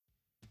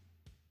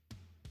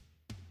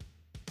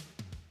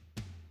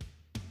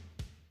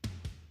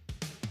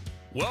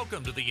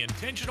Welcome to the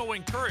Intentional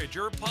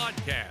Encourager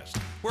podcast,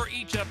 where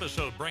each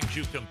episode brings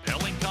you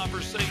compelling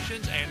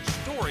conversations and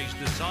stories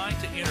designed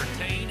to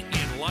entertain,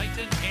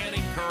 enlighten, and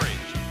encourage.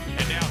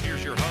 And now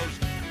here's your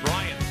host,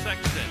 Brian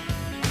Sexton.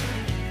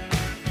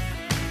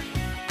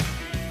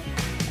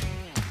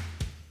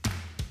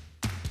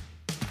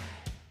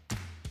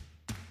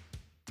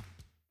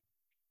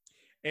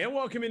 And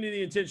welcome into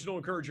the Intentional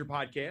Encourager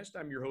podcast.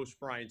 I'm your host,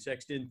 Brian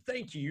Sexton.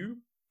 Thank you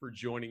for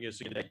joining us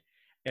today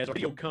as our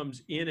video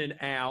comes in and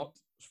out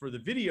for the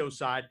video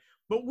side,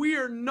 but we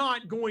are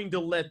not going to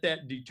let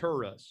that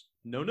deter us.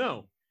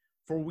 No,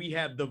 for we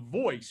have the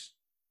voice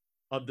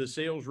of the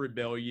sales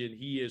rebellion.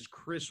 He is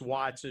Chris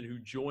Watson, who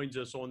joins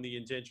us on the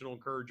Intentional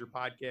Encourager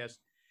podcast.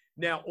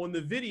 Now, on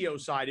the video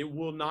side, it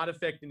will not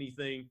affect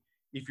anything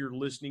if you're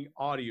listening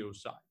audio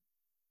side.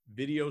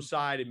 Video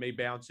side, it may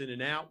bounce in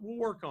and out. We'll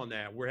work on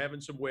that. We're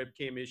having some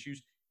webcam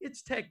issues.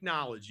 It's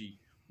technology,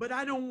 but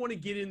I don't want to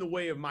get in the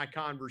way of my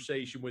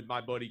conversation with my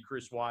buddy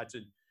Chris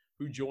Watson,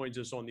 who joins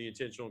us on the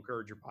Intentional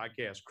Encourager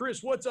podcast.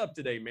 Chris, what's up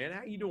today, man?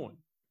 How you doing?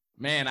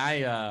 Man,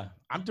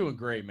 I'm doing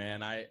great,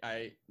 man.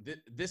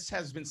 This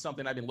has been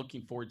something I've been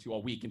looking forward to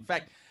all week. In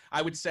fact,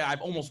 I would say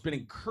I've almost been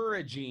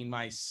encouraging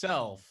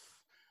myself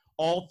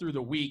all through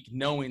the week,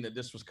 knowing that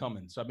this was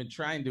coming. So I've been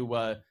trying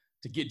to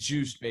get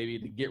juiced, baby,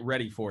 to get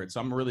ready for it.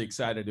 So I'm really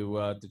excited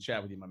to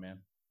chat with you, my man.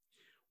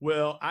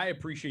 Well, I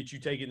appreciate you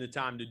taking the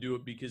time to do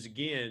it because,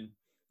 again,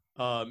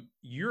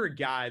 you're a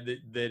guy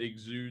that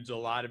exudes a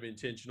lot of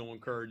intentional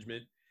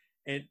encouragement.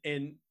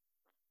 And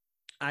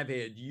I've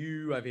had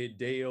you, I've had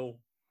Dale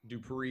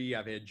Dupree,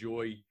 I've had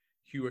Joy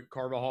Hewitt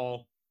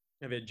Carvajal,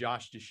 I've had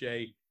Josh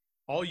Deshay,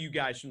 all you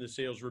guys from the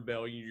Sales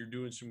Rebellion. You're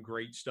doing some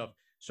great stuff.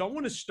 So I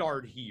want to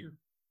start here.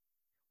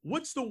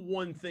 What's the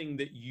one thing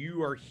that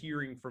you are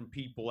hearing from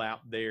people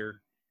out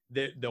there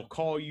that they'll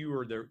call you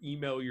or they'll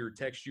email you or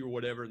text you or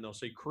whatever, and they'll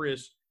say,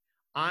 Chris,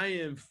 I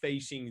am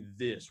facing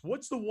this.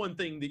 What's the one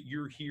thing that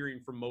you're hearing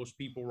from most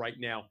people right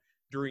now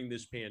during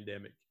this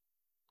pandemic?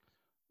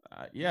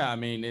 I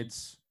mean,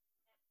 it's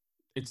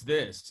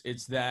this.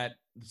 It's that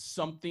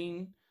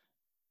something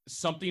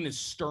is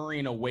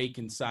stirring awake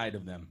inside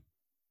of them.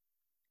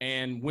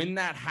 And when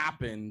that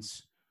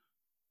happens,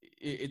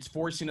 it's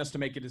forcing us to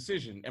make a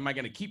decision. Am I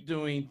going to keep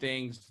doing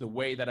things the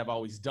way that I've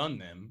always done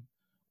them?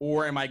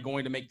 Or am I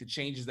going to make the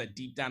changes that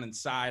deep down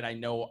inside I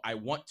know I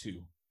want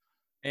to?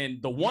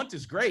 And the want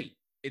is great.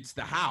 It's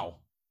the how.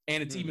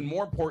 And it's even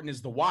more important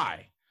is the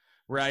why,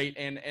 right?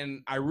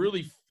 And I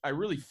really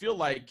feel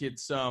like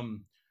it's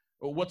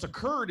what's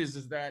occurred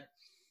is that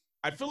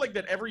I feel like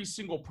that every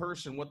single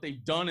person, what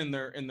they've done in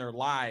their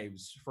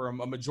lives, for a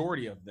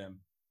majority of them,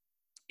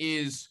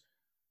 is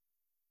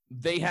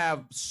they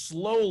have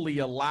slowly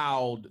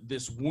allowed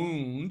this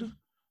wound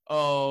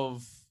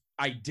of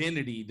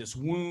identity, this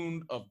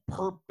wound of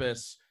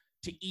purpose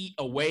to eat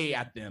away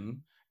at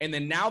them. And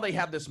then now they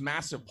have this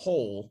massive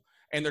hole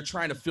and they're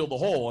trying to fill the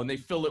hole, and they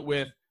fill it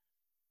with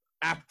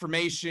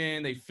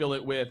affirmation. They fill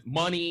it with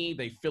money.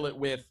 They fill it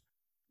with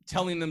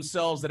telling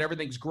themselves that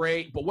everything's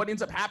great. But what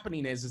ends up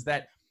happening is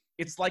that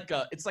it's like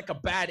a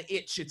bad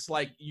itch. It's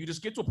like you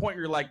just get to a point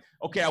where you're like,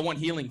 okay, I want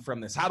healing from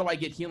this. How do I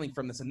get healing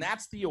from this? And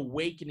that's the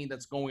awakening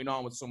that's going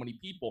on with so many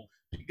people.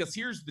 Because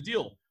here's the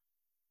deal.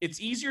 It's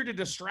easier to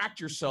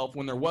distract yourself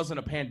when there wasn't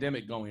a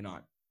pandemic going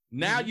on.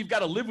 Now you've got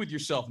to live with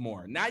yourself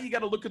more. Now you got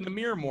to look in the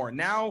mirror more.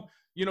 Now,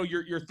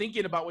 you're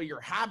thinking about what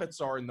your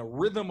habits are and the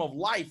rhythm of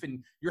life,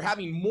 and you're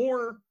having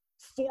more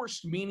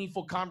forced,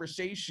 meaningful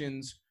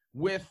conversations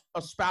with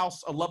a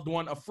spouse, a loved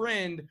one, a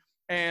friend,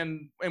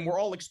 and we're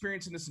all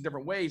experiencing this in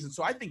different ways. And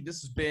so I think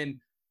this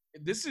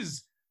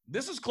is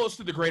close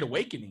to the Great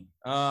Awakening.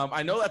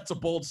 I know that's a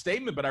bold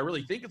statement, but I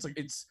really think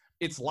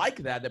it's like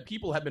that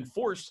people have been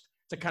forced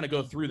to kind of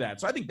go through that.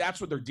 So I think that's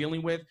what they're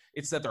dealing with.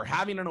 It's that they're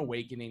having an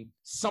awakening,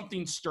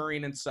 something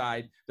stirring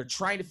inside. They're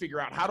trying to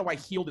figure out, how do I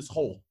heal this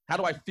hole? How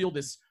do I feel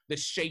this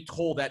shaped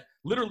hole that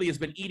literally has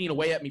been eating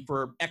away at me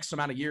for X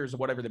amount of years of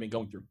whatever they've been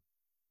going through?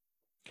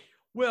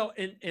 Well,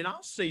 and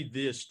I'll say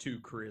this too,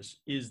 Chris,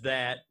 is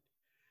that,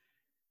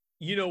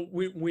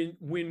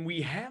 when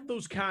we have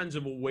those kinds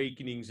of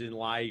awakenings in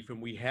life,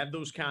 and we have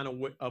those kind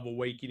of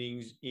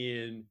awakenings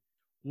in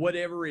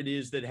whatever it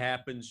is that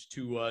happens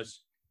to us,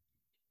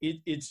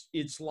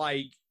 it's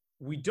like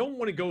we don't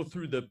want to go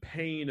through the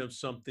pain of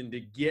something to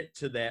get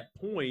to that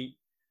point,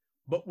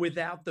 but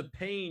without the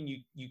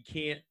pain, you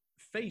can't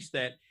face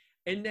that.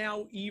 And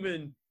now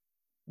even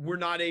we're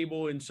not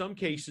able, in some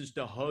cases,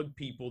 to hug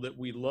people that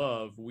we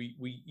love.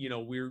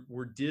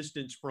 We're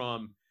distanced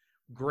from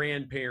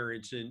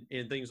grandparents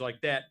and things like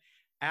that,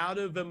 out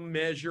of a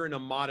measure and a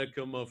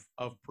modicum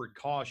of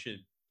precaution.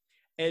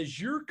 As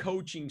you're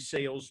coaching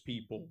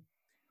salespeople,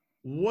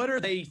 what are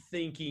they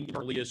thinking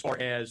early as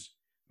far as,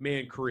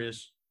 man,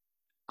 Chris,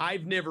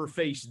 I've never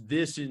faced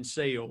this in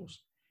sales,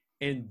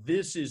 and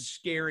this is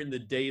scaring the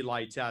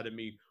daylights out of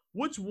me?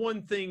 What's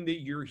one thing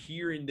that you're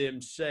hearing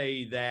them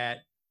say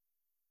that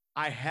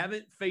I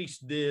haven't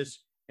faced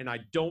this and I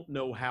don't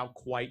know how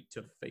quite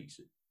to face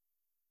it?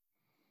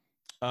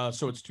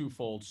 So it's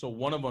twofold. So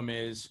one of them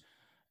is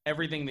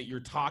everything that you're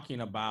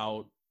talking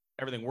about,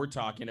 everything we're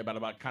talking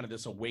about kind of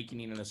this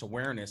awakening and this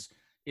awareness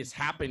is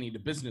happening to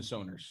business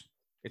owners.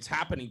 It's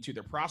happening to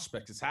their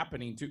prospects. It's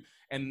happening to,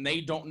 and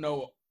they don't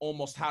know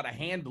almost how to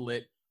handle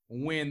it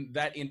when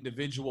that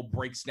individual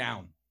breaks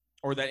down,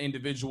 or that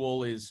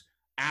individual is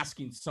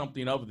asking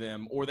something of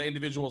them, or the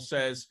individual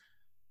says,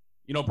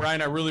 you know,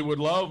 Brian, I really would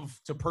love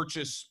to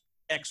purchase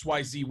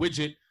XYZ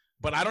widget,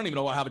 but I don't even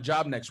know I'll have a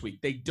job next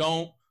week. They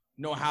don't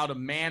know how to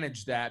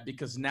manage that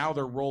because now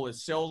their role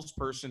as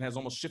salesperson has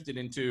almost shifted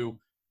into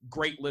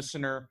great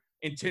listener,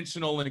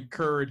 intentional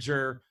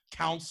encourager,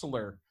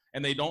 counselor,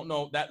 and they don't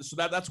know that. So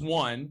that's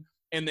one.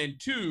 And then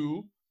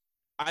two,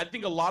 I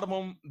think a lot of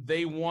them,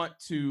 they want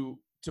to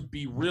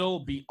be real,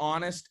 be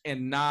honest,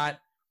 and not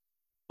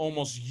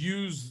almost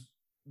use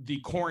the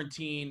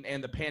quarantine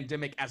and the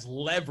pandemic as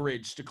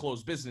leverage to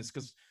close business,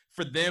 because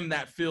for them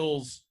that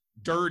feels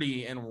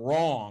dirty and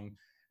wrong.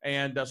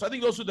 And so I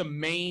think those are the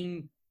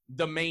main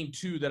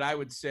two that I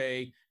would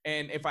say.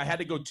 And if I had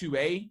to go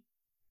 2A,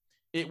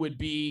 it would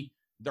be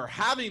they're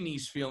having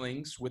these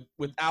feelings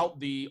without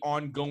the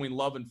ongoing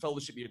love and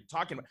fellowship you're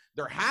talking about.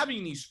 They're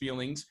having these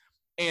feelings,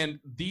 and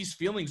these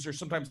feelings are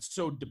sometimes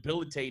so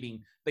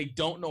debilitating. They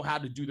don't know how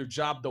to do their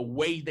job the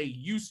way they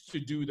used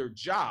to do their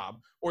job,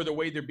 or the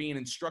way they're being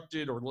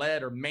instructed or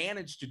led or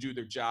managed to do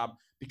their job,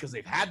 because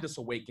they've had this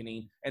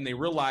awakening and they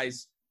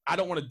realize, I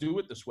don't want to do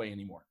it this way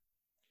anymore.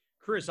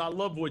 Chris, I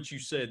love what you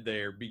said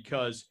there,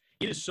 because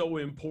it is so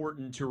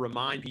important to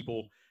remind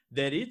people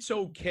that it's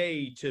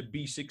okay to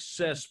be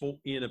successful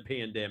in a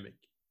pandemic.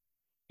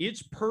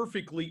 It's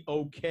perfectly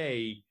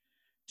okay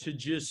to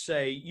just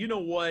say, you know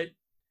what?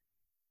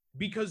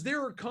 Because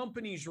there are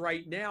companies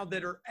right now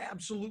that are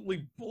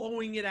absolutely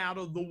blowing it out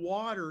of the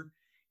water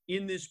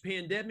in this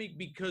pandemic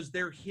because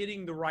they're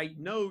hitting the right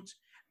notes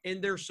and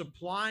they're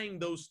supplying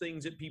those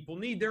things that people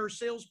need. There are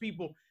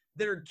salespeople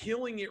that are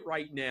killing it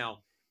right now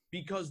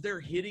because they're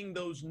hitting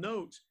those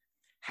notes.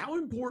 How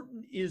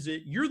important is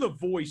it? You're the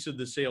voice of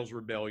the sales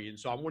rebellion,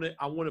 so I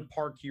want to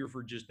park here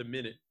for just a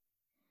minute.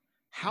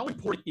 How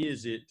important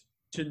is it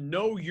to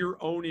know your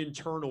own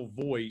internal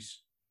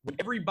voice when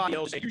everybody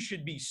else says you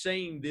should be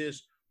saying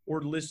this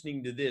or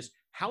listening to this?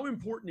 How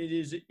important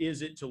is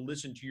it to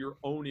listen to your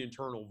own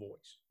internal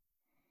voice?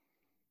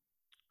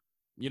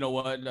 You know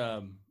what?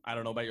 I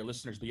don't know about your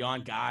listeners.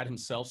 Beyond God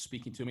himself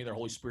speaking to me, their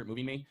Holy Spirit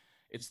moving me,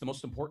 it's the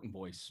most important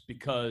voice,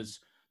 because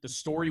the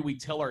story we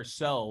tell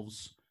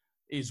ourselves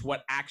is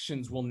what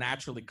actions will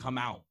naturally come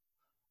out.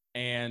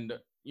 And,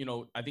 you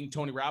know, I think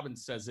Tony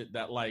Robbins says it,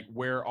 that like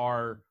where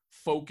our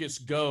focus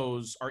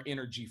goes, our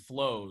energy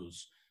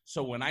flows.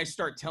 So when I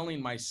start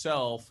telling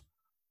myself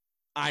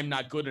I'm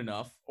not good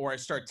enough, or I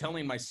start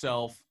telling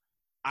myself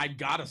I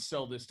gotta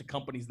sell this to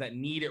companies that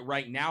need it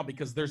right now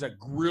because there's a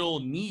real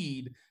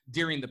need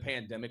during the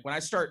pandemic, when I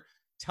start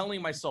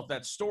telling myself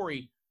that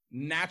story,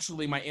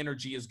 naturally my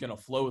energy is gonna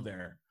flow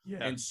there. Yeah.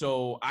 And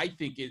so I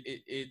think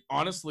it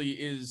honestly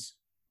is.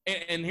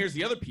 And here's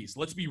the other piece.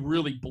 Let's be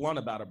really blunt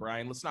about it,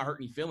 Brian. Let's not hurt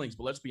any feelings,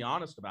 but let's be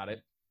honest about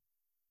it.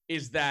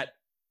 Is that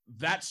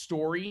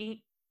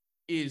story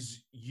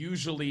is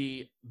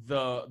usually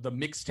the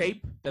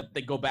mixtape that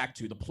they go back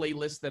to, the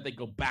playlist that they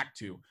go back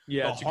to.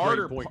 Yeah, that's a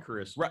great point,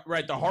 Chris.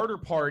 Right. The harder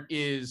part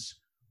is,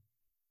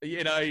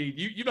 you know,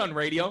 you've done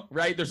radio,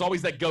 right? There's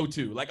always that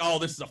go-to, like, oh,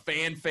 this is a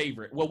fan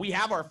favorite. Well, we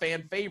have our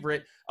fan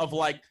favorite of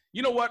like,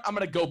 you know what? I'm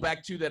going to go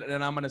back to that,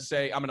 and I'm going to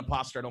say, I'm an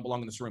imposter. I don't belong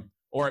in this room.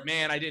 Or,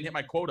 man, I didn't hit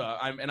my quota,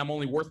 and I'm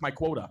only worth my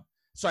quota.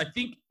 So I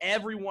think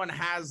everyone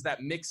has that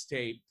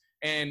mixtape.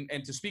 And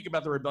to speak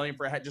about the rebellion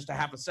for just a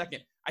half a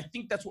second, I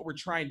think that's what we're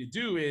trying to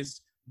do,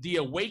 is the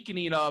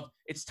awakening of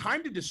it's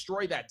time to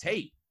destroy that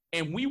tape.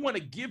 And we want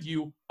to give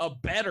you a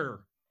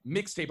better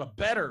mixtape, a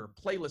better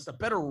playlist, a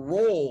better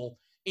role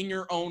in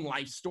your own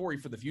life story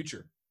for the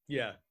future.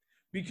 Yeah,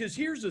 because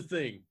here's the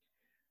thing.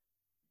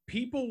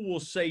 People will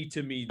say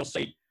to me, they'll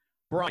say,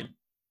 Brian,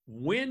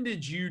 when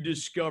did you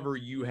discover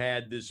you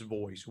had this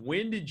voice?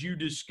 When did you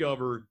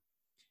discover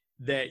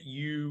that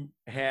you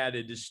had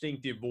a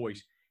distinctive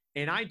voice?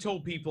 And I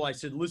told people, I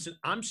said, listen,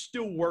 I'm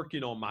still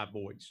working on my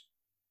voice.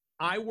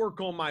 I work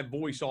on my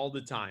voice all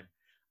the time.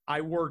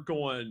 I work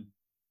on,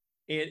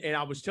 and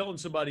I was telling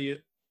somebody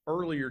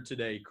earlier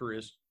today,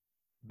 Chris,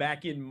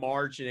 back in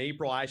March and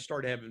April, I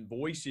started having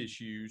voice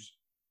issues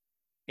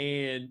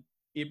and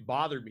it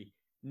bothered me.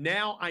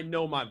 Now I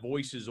know my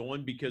voice is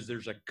on because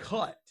there's a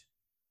cut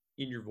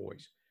in your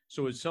voice.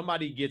 So if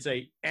somebody gets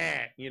a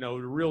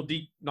real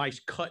deep, nice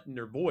cut in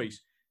their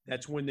voice,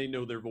 that's when they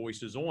know their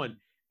voice is on.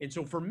 And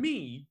so for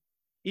me,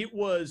 it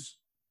was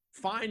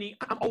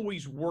I'm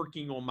always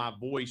working on my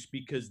voice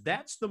because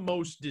that's the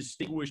most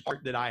distinguished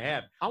part that I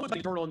have. I was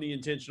going to turn on the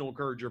Intentional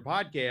Encourager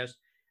podcast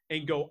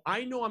and go,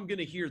 I know I'm going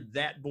to hear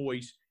that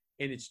voice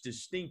and it's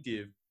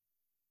distinctive.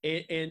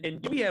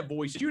 And we have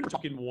voices. You were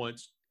talking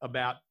once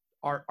about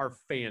our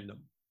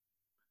fandom,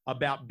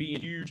 about being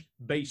huge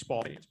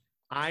baseball fans.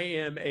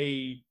 I'm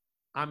a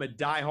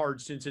diehard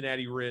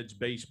Cincinnati Reds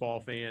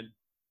baseball fan.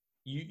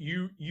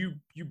 You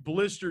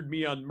blistered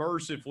me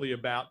unmercifully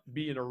about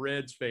being a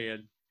Reds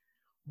fan.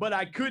 but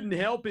I couldn't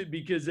help it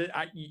because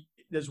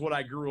that's what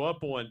I grew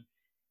up on.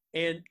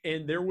 And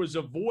there was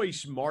a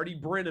voice, Marty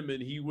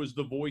Brenneman. He was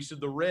the voice of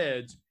the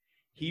Reds.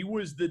 He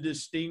was the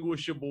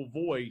distinguishable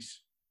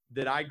voice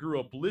that I grew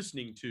up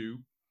listening to.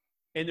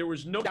 And there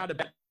was no doubt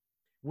about it.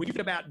 When you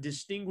think about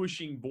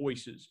distinguishing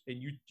voices,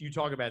 and you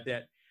talk about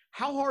that,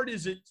 how hard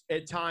is it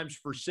at times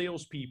for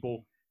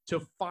salespeople to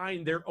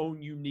find their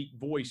own unique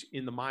voice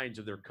in the minds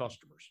of their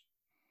customers?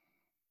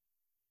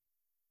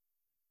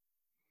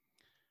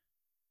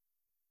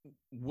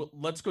 Well,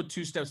 let's go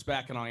 2 steps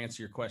back and I'll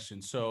answer your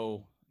question.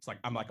 So it's like,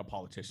 I'm like a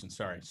politician.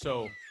 Sorry.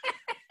 So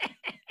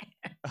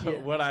Yeah.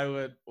 what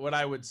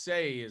I would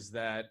say is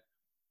that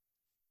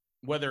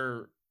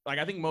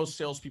I think most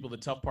salespeople, the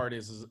tough part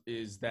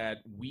is that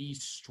we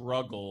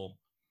struggle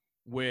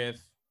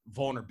with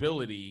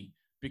vulnerability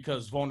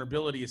because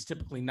vulnerability is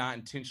typically not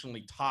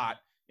intentionally taught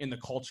in the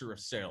culture of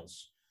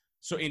sales.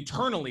 So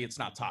internally, it's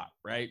not taught,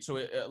 right?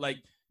 So like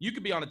you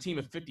could be on a team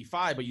of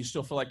 55, but you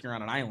still feel like you're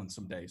on an island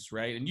some days,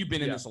 right? And you've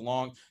been in this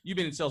you've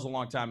been in sales a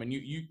long time, and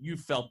you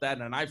felt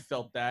that, and I've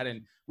felt that,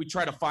 and we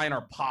try to find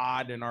our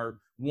pod and our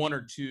 1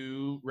 or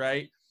 2,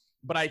 right?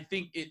 But I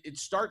think it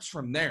starts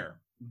from there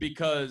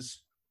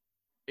because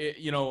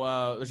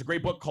there's a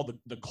great book called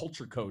the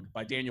Culture Code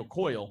by Daniel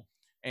Coyle,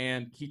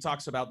 and he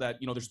talks about that.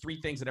 There's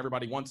 3 things that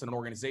everybody wants in an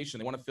organization.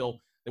 They want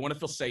to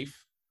feel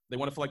safe. They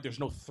want to feel like there's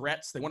no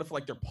threats. They want to feel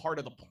like they're part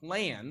of the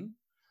plan,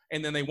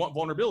 and then they want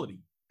vulnerability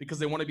because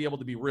they want to be able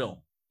to be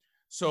real.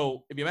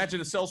 So if you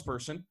imagine a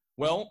salesperson,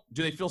 well,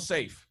 do they feel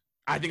safe?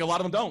 I think a lot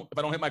of them don't. If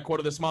I don't hit my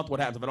quota this month, what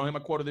happens? If I don't hit my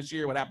quota this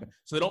year, what happens?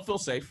 So they don't feel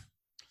safe.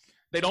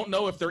 They don't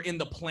know if they're in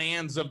the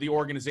plans of the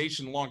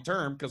organization long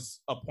term because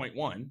of point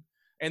 1.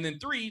 And then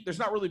 3, there's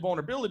not really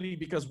vulnerability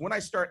because when I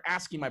start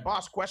asking my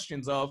boss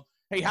questions of,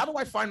 hey, how do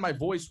I find my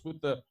voice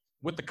with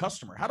the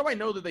customer? How do I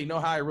know that they know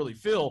how I really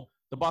feel?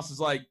 The boss is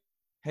like,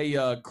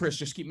 hey, Chris,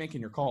 just keep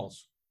making your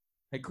calls.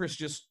 Hey, Chris,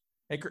 Chris.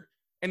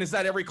 And is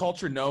that every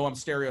culture? No, I'm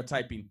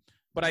stereotyping.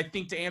 But I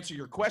think to answer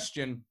your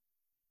question,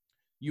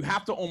 you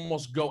have to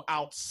almost go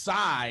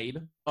outside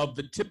of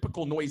the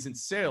typical noise in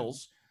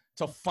sales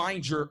to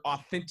find your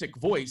authentic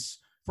voice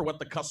for what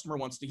the customer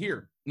wants to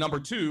hear. Number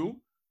 2,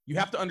 you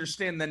have to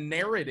understand the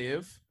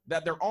narrative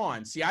that they're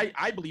on. See,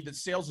 I believe that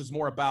sales is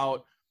more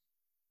about,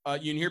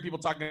 you can hear people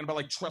talking about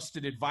like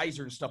trusted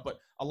advisor and stuff, but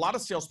a lot of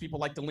salespeople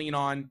like to lean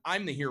on,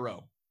 I'm the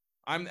hero.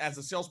 I'm as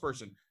a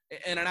salesperson.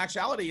 And in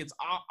actuality, it's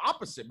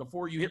opposite.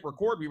 Before you hit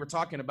record, we were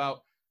talking about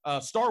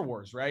Star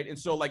Wars, right? And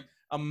so like,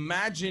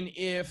 imagine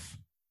if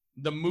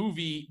the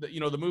movie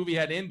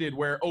had ended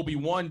where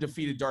Obi-Wan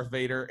defeated Darth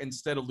Vader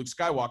instead of Luke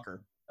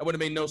Skywalker. That would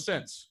have made no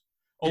sense.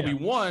 Yeah.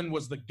 Obi-Wan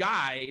was the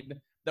guide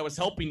that was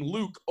helping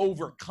Luke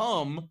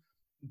overcome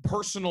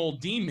personal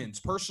demons,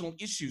 personal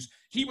issues.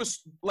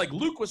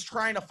 Luke was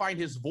trying to find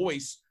his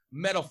voice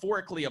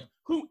metaphorically of,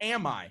 who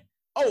am I?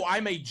 Oh,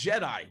 I'm a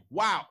Jedi.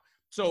 Wow.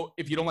 So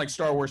if you don't like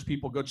Star Wars,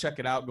 people, go check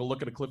it out. Go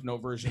look at a Cliff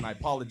Note version. I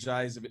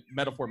apologize if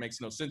metaphor makes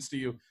no sense to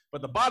you.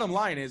 But the bottom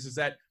line is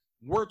that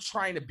we're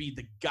trying to be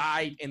the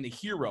guide and the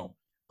hero.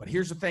 But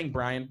here's the thing,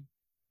 Brian.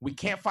 We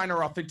can't find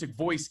our authentic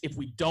voice if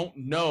we don't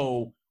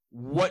know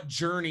what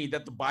journey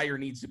that the buyer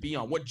needs to be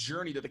on, what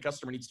journey that the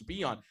customer needs to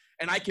be on.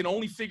 And I can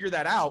only figure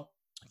that out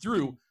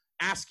through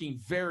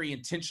asking very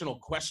intentional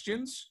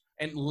questions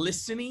and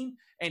listening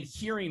and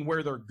hearing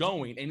where they're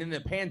going. And in the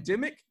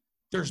pandemic,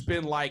 there's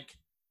been like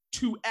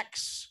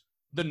 2x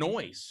the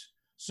noise.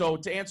 So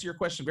to answer your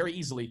question very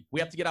easily, we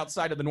have to get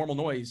outside of the normal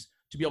noise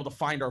to be able to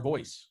find our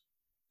voice.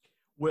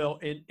 Well,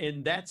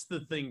 and that's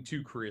the thing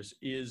too, Chris,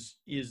 is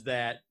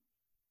that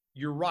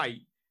you're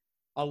right.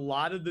 A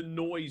lot of the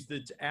noise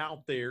that's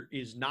out there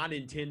is not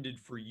intended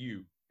for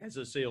you as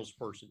a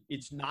salesperson.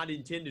 It's not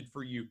intended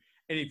for you.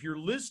 And if you're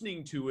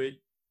listening to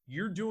it,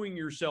 you're doing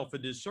yourself a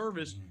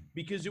disservice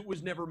because it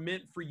was never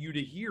meant for you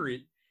to hear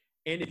it.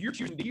 And if you're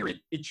choosing to hear it,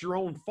 it's your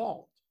own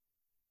fault.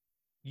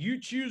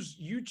 You choose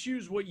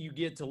what you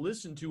get to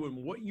listen to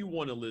and what you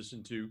want to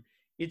listen to.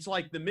 It's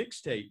like the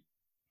mixtape.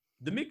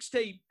 The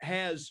mixtape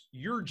has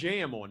your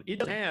jam on it. It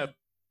doesn't have,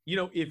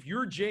 if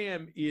your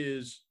jam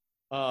is,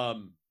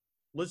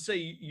 let's say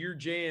your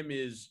jam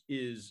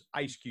is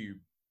Ice Cube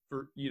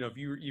for, if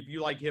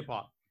you like hip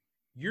hop,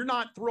 you're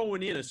not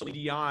throwing in a Celine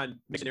Dion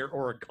mix in there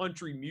or a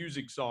country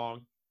music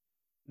song.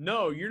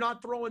 No, you're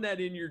not throwing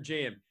that in your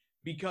jam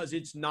because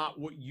it's not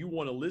what you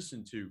want to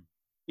listen to.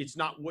 It's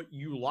not what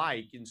you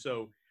like. And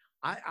so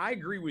I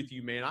agree with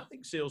you, man. I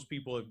think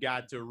salespeople have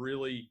got to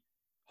really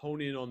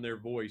hone in on their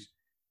voice.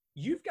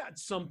 You've got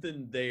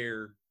something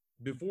there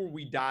before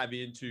we dive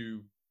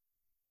into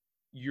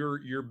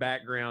your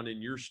background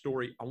and your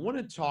story. I want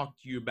to talk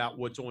to you about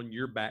what's on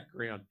your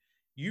background.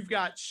 You've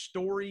got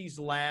stories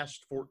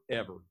last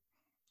forever.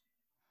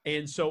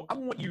 And so I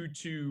want you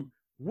to,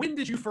 when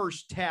did you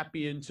first tap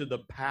into the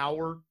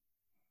power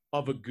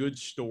of a good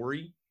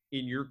story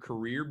in your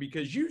career?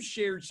 Because you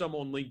shared some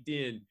on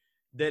LinkedIn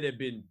that have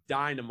been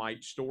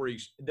dynamite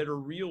stories that are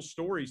real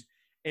stories.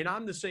 And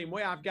I'm the same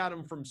way. I've got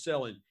them from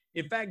selling.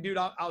 In fact, dude,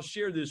 I'll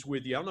share this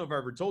with you. I don't know if I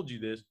ever told you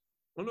this. I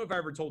don't know if I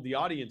ever told the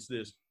audience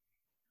this,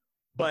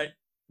 but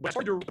when I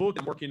started a book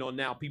I'm working on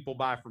now, People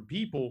Buy From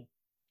People,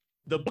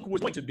 the book was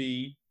going to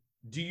be,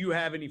 do you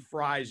have any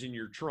fries in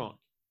your trunk?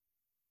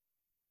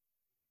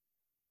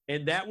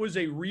 And that was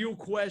a real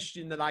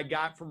question that I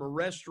got from a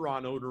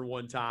restaurant owner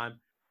one time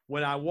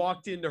when I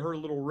walked into her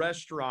little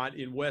restaurant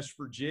in West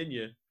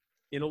Virginia,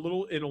 in a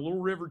little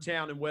river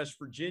town in West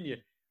Virginia.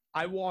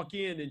 I walk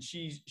in and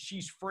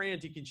she's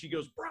frantic and she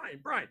goes,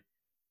 Brian,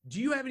 do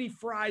you have any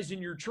fries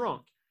in your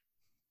trunk?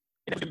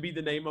 It's going to be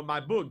the name of my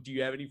book. Do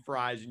you have any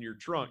fries in your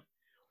trunk?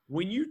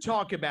 When you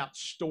talk about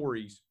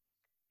stories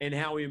and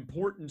how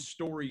important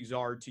stories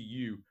are to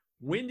you,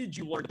 when did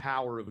you learn the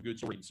power of a good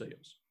story in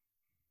sales?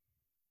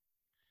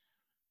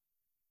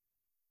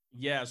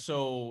 Yeah.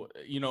 So,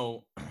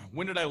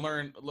 when did I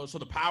learn? So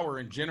the power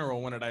in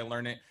general, when did I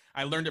learn it?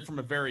 I learned it from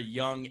a very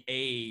young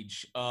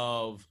age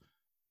of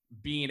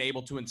being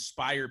able to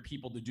inspire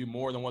people to do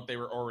more than what they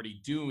were already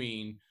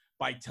doing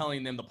by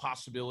telling them the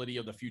possibility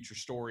of the future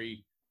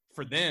story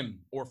for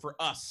them or for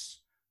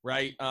us,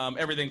 right?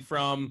 Everything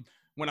from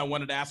when I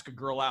wanted to ask a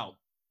girl out,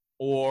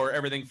 or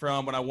everything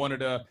from when I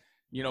wanted to,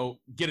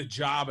 get a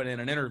job in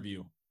an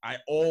interview. I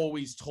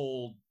always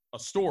told a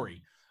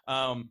story.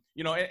 And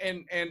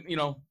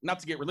not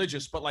to get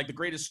religious, but like the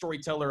greatest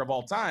storyteller of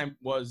all time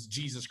was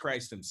Jesus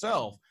Christ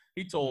himself.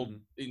 He told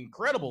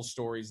incredible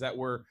stories that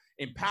were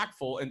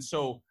impactful. And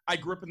so I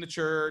grew up in the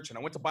church and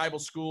I went to Bible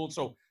school.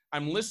 So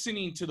I'm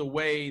listening to the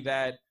way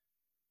that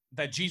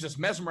Jesus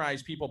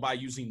mesmerized people by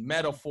using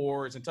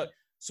metaphors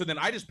so then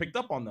I just picked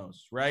up on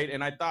those, right?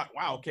 And I thought,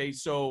 wow, okay,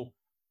 so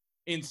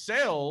in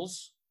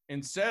sales, I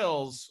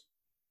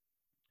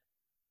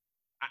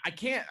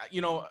can't,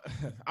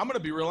 I'm going to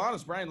be real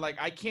honest, Brian, like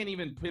I can't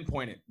even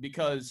pinpoint it,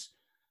 because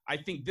I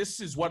think this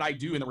is what I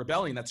do in the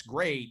Rebellion. That's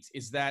great,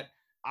 is that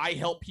I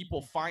help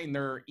people find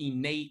their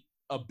innate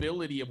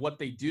ability of what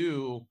they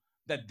do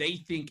that they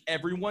think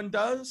everyone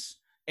does,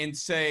 and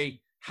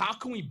say, how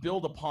can we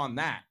build upon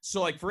that?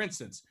 So like, for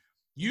instance,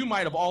 you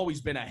might have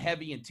always been a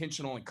heavy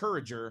intentional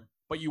encourager,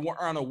 but you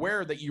were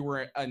unaware that you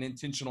were an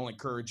intentional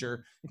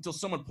encourager until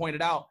someone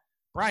pointed out,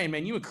 Brian,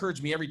 man, you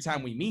encourage me every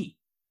time we meet.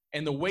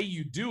 And the way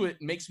you do it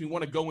makes me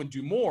want to go and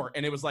do more.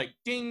 And it was like,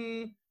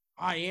 ding,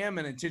 I am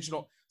an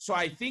intentional. So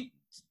I think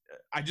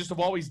I just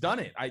have always done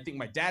it. I think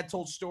my dad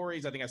told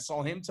stories. I think I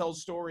saw him tell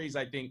stories.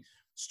 I think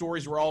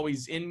stories were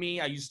always in me.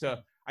 I used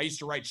to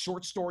write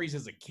short stories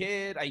as a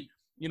kid. I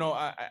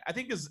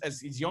think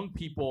as young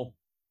people,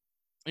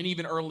 and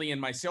even early in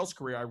my sales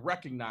career, I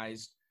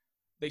recognized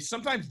they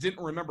sometimes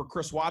didn't remember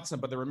Chris Watson,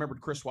 but they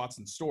remembered Chris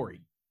Watson's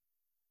story.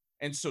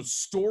 And so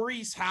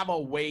stories have a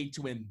way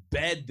to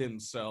embed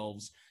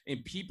themselves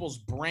in people's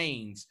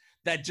brains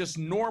that just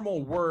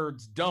normal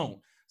words don't.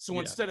 So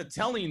instead of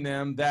telling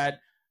them that,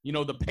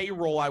 the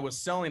payroll I was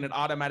selling at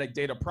Automatic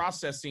Data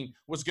Processing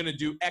was going to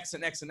do X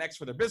and X and X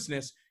for their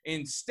business,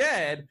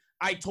 instead,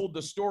 I told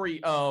the story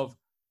of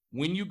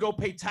when you go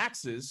pay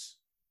taxes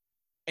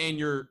and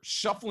you're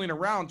shuffling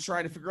around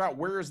trying to figure out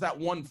where is that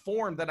one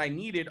form that I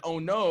needed. Oh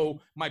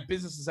no, my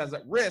business is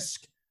at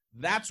risk.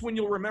 That's when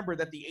you'll remember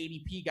that the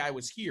ADP guy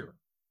was here.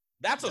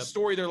 That's a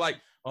story. They're like,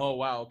 oh,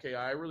 wow, okay,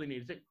 I really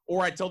need to.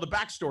 Or I tell the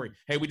backstory.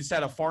 Hey, we just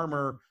had a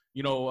farmer,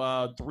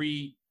 about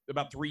 3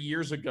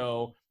 years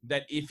ago,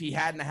 that if he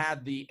hadn't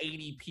had the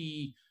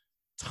ADP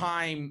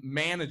time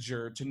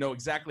manager to know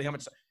exactly how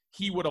much,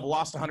 he would have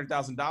lost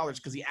 $100,000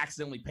 because he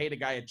accidentally paid a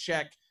guy a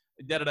check,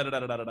 so on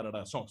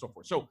and so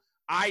forth. So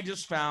I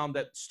just found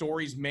that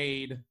stories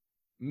made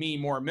me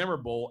more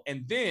memorable.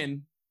 And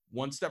then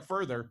one step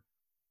further,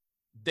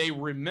 they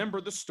remember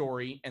the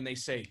story and they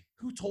say,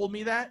 who told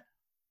me that?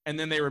 And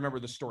then they remember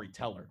the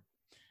storyteller.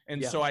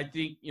 And so I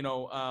think,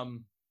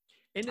 and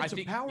it's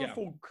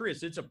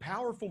Chris, it's a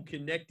powerful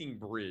connecting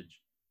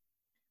bridge,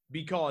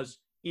 because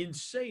in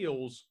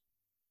sales,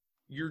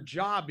 your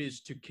job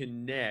is to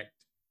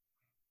connect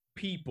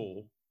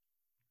people.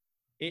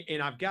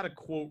 And I've got a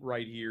quote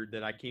right here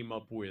that I came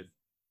up with.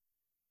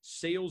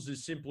 Sales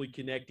is simply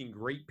connecting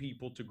great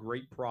people to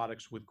great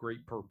products with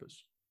great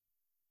purpose.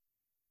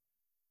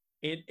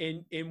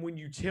 And when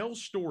you tell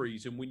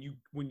stories, and when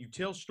you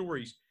tell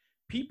stories,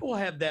 people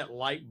have that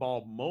light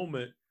bulb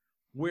moment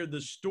where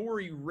the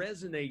story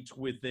resonates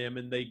with them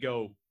and they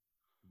go,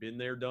 been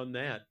there, done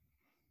that.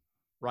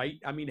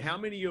 Right? I mean, how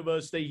many of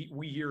us,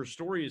 we hear a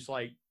story, it's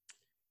like,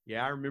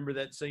 yeah, I remember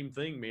that same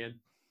thing, man.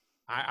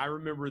 I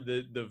remember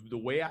the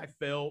way I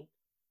felt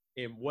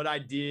and what I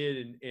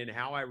did and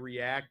how I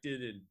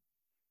reacted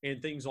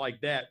and things like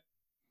that.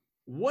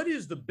 What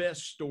is the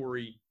best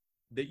story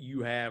that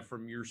you have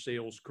from your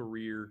sales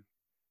career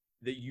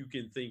that you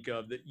can think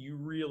of that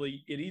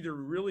it either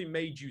really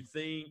made you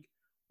think,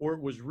 or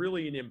it was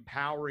really an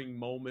empowering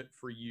moment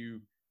for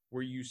you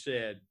where you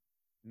said,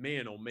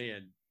 man, oh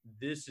man,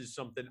 this is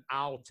something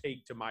I'll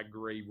take to my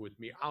grave with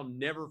me. I'll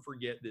never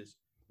forget this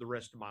the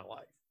rest of my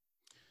life.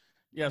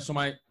 Yeah, so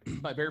my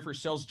very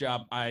first sales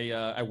job,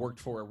 I worked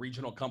for a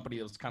regional company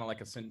that was kind of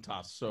like a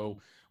Cintas. So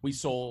we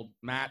sold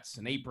mats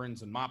and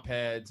aprons and mop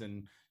heads,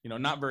 and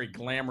not very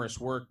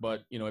glamorous work,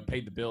 but it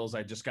paid the bills. I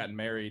had just gotten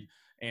married,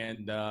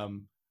 and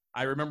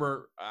I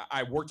remember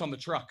I worked on the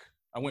truck,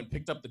 I went and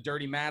picked up the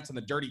dirty mats and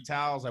the dirty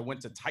towels. I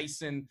went to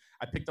Tyson.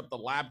 I picked up the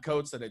lab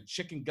coats that had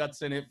chicken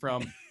guts in it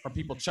from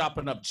people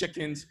chopping up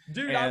chickens.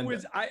 Dude,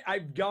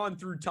 I've gone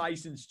through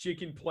Tyson's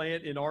chicken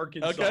plant in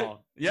Arkansas. Okay.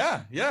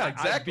 Yeah,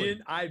 exactly.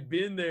 I've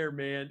been there,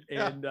 man,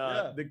 and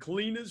the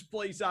cleanest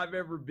place I've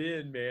ever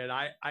been, man.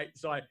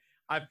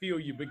 I feel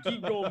you, but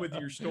keep going with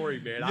your story,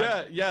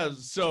 man. Yeah.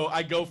 So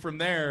I go from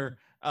there.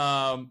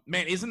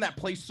 Man, isn't that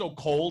place so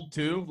cold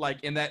too?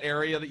 Like in that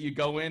area that you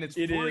go in, it's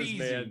freezing.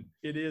 Man.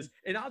 It is.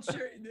 And I'll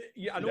share.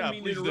 I don't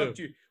mean to interrupt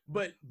you,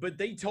 but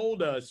they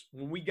told us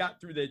when we got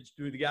into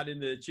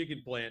the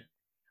chicken plant,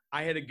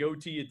 I had a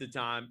goatee at the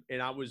time,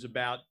 and I was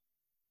about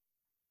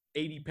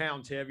 80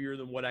 pounds heavier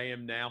than what I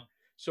am now.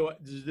 So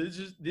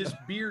this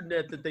beard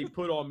net that they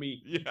put on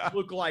me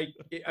looked like,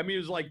 it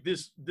was like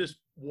this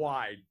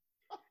wide,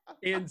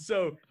 and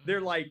so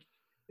they're like,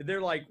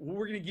 well,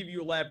 we're going to give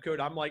you a lab coat.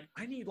 I'm like,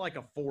 I need like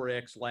a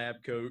 4X lab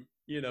coat.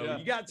 You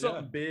got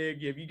something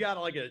big. If you got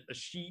like a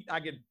sheet I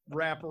could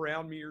wrap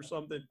around me or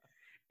something.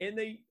 And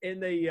they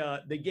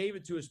gave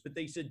it to us, but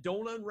they said,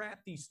 don't unwrap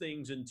these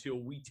things until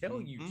we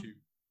tell you to.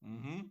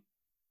 Mm-hmm.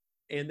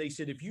 And they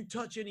said, if you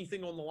touch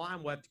anything on the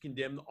line, we'll have to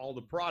condemn all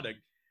the product.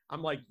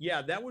 I'm like,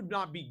 yeah, that would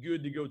not be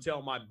good to go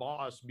tell my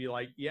boss, be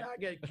like, yeah, I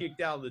got kicked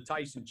out of the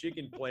Tyson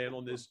chicken plant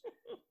on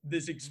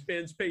this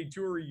expense paid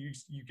tour you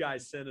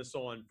guys sent us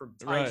on from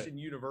Tyson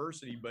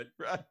University. But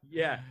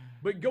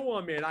but go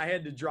on, man. I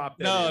had to drop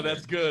that. No,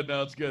 that's good.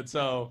 No, it's good.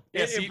 So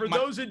and for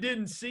those that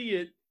didn't see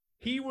it,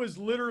 Chris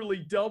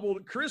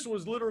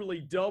was literally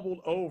doubled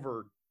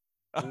over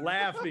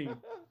laughing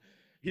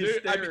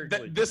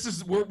hysterically.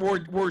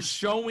 Dude, we're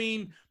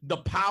showing the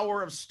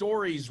power of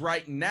stories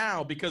right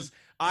now, because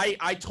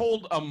I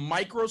told a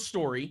micro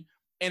story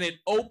and it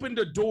opened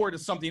a door to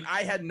something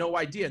I had no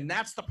idea. And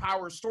that's the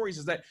power of stories,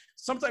 is that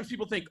sometimes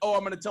people think, oh,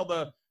 I'm going to tell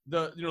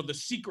the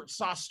secret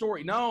sauce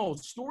story. No,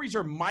 stories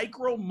are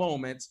micro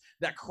moments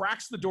that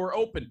cracks the door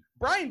open.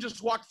 Brian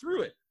just walked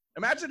through it.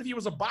 Imagine if he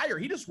was a buyer,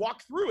 he just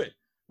walked through it.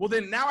 Well,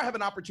 then now I have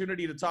an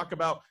opportunity to talk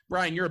about,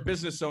 Brian, you're a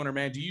business owner,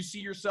 man. Do you see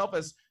yourself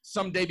as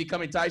someday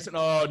becoming Tyson?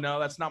 Oh, no,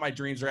 that's not my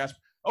dreams or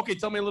aspirations. Okay,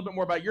 tell me a little bit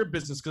more about your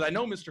business, because I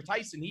know Mr.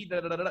 Tyson, he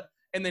da-da-da-da.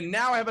 And then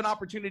now I have an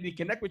opportunity to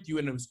connect with you,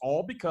 and it was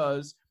all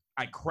because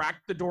I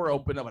cracked the door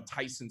open of a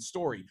Tyson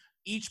story.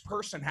 Each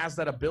person has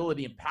that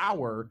ability and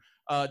power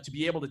to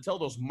be able to tell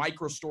those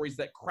micro stories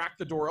that crack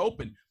the door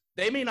open.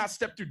 They may not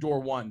step through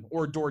door 1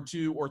 or door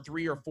 2 or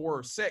 3 or 4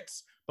 or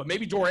 6, but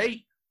maybe door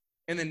 8.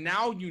 And then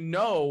now you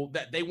know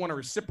that they want to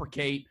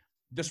reciprocate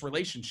this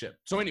relationship.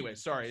 So anyway,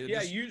 sorry.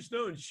 Yeah, you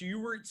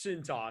were at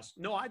Cintas.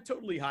 No, I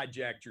totally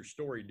hijacked your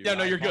story, dude. Yeah,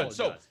 no, you're good.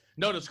 So,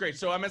 no, that's great.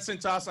 So I'm at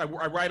Cintas. I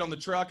ride on the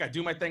truck. I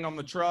do my thing on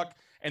the truck.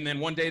 And then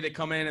one day they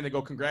come in and they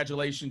go,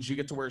 congratulations, you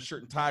get to wear a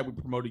shirt and tie. We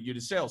promoted you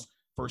to sales.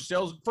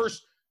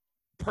 First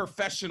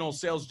professional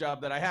sales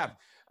job that I have.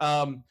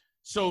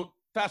 So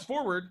fast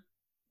forward,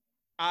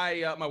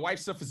 my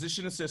wife's a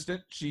physician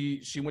assistant.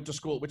 She went to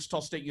school at Wichita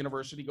State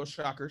University. Go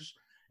Shockers.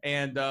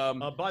 And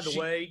by the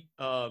way,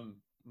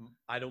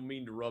 I don't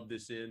mean to rub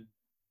this in,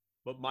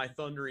 but my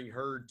Thundering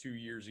Herd 2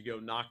 years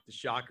ago knocked the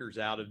Shockers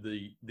out of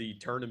the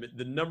tournament,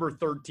 the number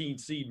 13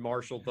 seed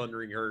Marshall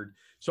Thundering Herd.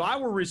 So I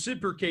will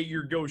reciprocate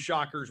your Go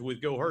Shockers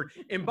with Go Herd.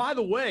 And by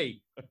the way,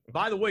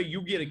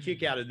 you'll get a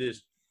kick out of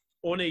this.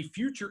 On a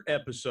future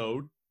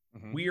episode,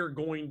 we are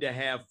going to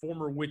have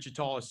former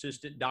Wichita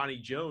assistant Donnie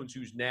Jones,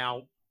 who's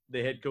now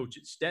the head coach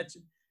at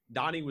Stetson.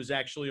 Donnie was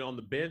actually on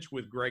the bench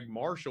with Greg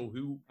Marshall,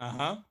 who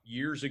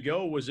years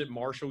ago was at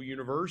Marshall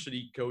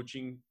University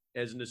coaching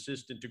as an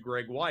assistant to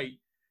Greg White.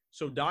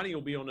 So Donnie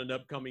will be on an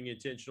upcoming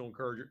Intentional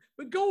Encourager.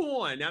 But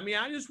go on. I mean,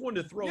 I just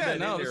wanted to throw that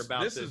in there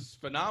about this. This is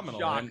phenomenal.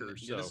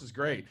 Shockers, so. This is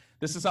great.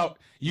 This is how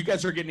you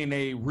guys are getting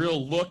a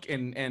real look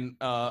and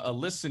a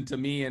listen to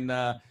me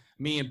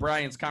and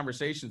Brian's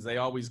conversations. They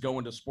always go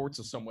into sports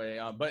in some way.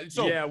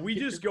 We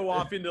just go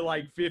off into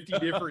like 50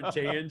 different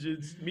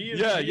tangents. Me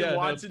and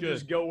Watson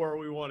just go where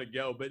we want to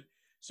go. But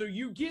so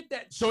you get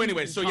that. So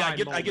anyway, I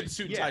get the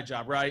suit and tie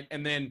job, right?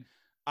 And then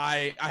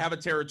I have a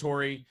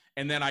territory,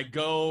 and then I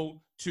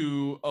go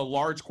to a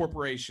large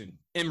corporation.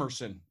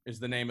 Emerson is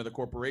the name of the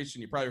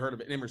corporation. You probably heard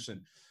of it,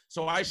 Emerson.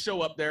 So I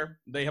show up there.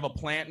 They have a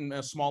plant in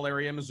a small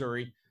area in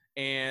Missouri,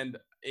 and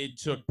it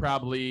took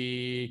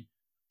probably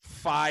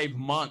 5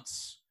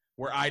 months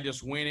where I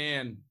just went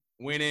in,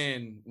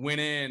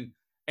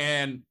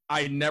 and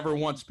I never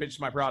once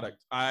pitched my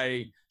product.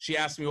 She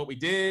asked me what we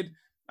did.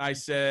 I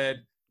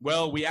said,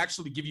 well, we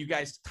actually give you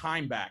guys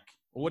time back.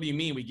 Well, what do you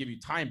mean we give you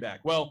time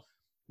back? Well,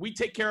 we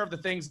take care of the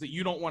things that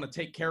you don't want to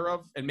take care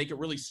of and make it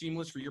really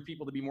seamless for your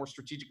people to be more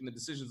strategic in the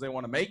decisions they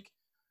want to make.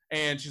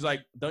 And she's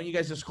like, don't you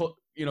guys just,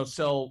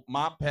 sell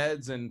mop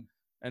heads? And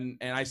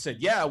I said,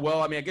 yeah,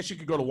 well, I mean, I guess you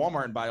could go to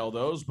Walmart and buy all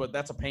those, but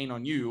that's a pain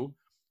on you.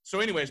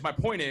 So anyways, my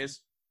point is,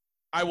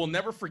 I will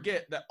never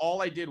forget that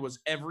all I did was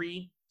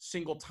every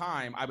single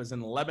time I was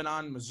in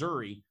Lebanon,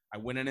 Missouri, I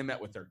went in and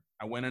met with her.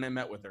 I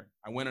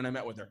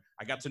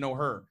got to know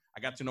her. I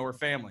got to know her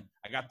family.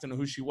 I got to know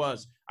who she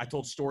was. I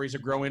told stories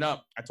of growing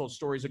up. I told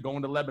stories of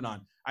going to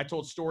Lebanon. I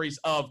told stories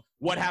of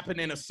what happened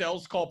in a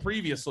sales call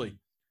previously.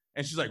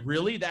 And she's like,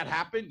 really? That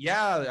happened?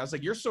 Yeah. I was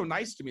like, you're so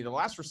nice to me. The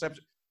last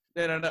reception.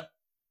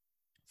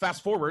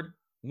 Fast forward,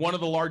 one of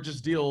the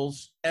largest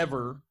deals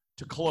ever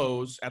to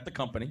close at the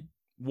company.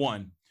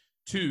 1.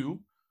 2,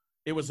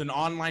 it was an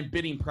online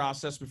bidding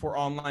process before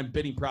online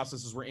bidding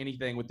processes were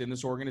anything within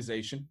this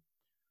organization.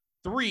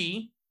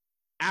 3,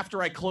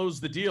 after I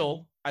closed the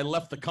deal, I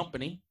left the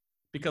company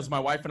because my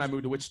wife and I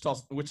moved to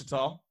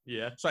Wichita.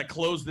 Yeah. So I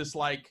closed this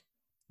like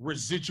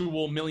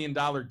residual $1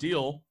 million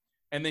deal.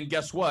 And then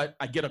guess what?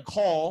 I get a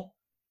call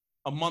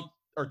a month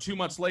or 2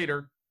 months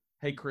later.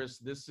 Hey, Chris,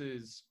 this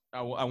is,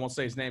 I won't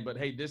say his name, but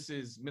hey, this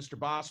is Mr.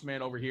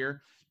 Bossman over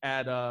here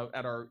at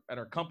our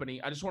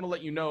company. I just want to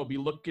let you know, be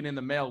looking in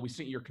the mail. We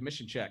sent you your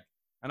commission check.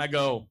 And I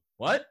go,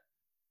 what?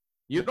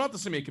 You don't have to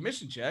send me a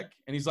commission check.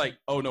 And he's like,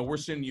 oh no, we're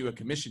sending you a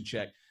commission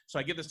check. So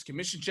I get this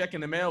commission check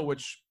in the mail,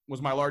 which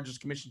was my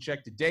largest commission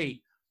check to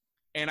date.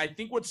 And I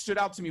think what stood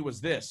out to me was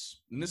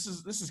this, and this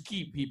is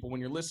key, people, when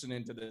you're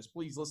listening to this,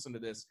 please listen to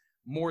this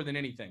more than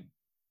anything.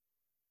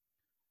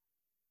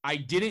 I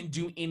didn't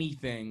do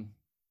anything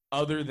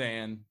other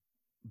than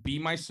be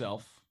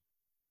myself,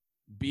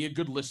 be a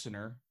good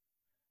listener,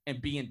 and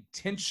be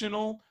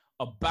intentional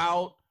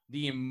about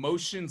the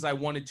emotions I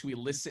wanted to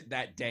elicit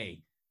that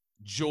day.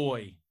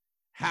 Joy,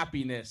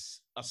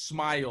 happiness, a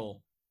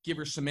smile, give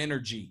her some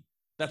energy.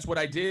 That's what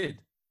I did.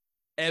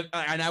 And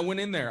I went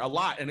in there a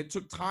lot, and it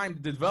took time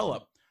to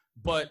develop.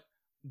 But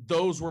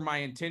those were my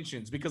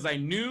intentions because I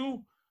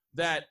knew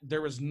that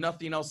there was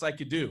nothing else I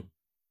could do.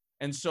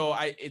 And so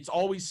it's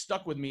always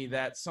stuck with me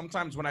that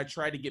sometimes when I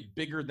try to get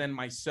bigger than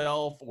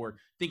myself or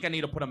think I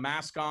need to put a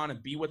mask on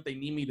and be what they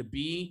need me to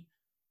be,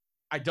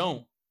 I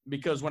don't.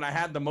 Because when I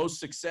had the most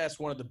success,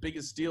 one of the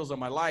biggest deals of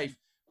my life,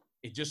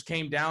 it just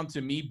came down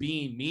to me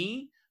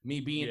being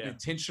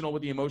intentional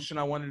with the emotion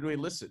I wanted to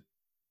elicit.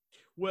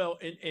 Well,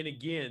 and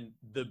again,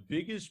 the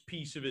biggest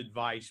piece of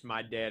advice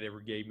my dad ever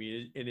gave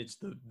me, and it's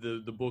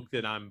the book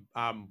that I'm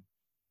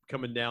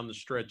coming down the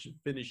stretch of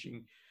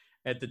finishing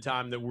at the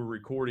time that we're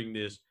recording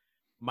this.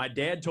 My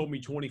dad told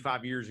me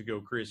 25 years ago,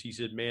 Chris, he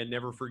said, man,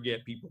 never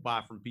forget people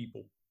buy from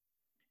people.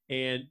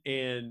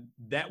 And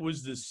that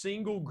was the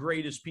single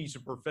greatest piece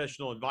of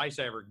professional advice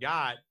I ever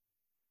got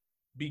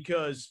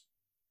because,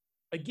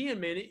 again,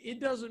 man, it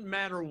doesn't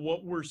matter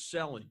what we're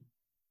selling,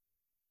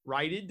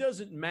 right? It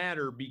doesn't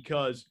matter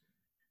because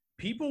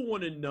people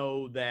want to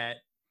know that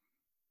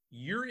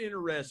you're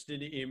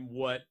interested in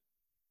what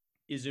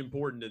is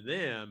important to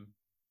them.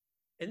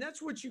 And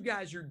that's what you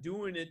guys are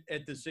doing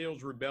at the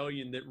Sales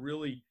Rebellion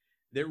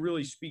that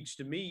really speaks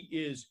to me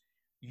is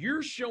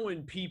you're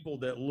showing people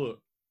that,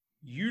 look,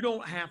 you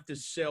don't have to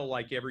sell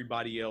like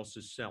everybody else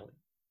is selling.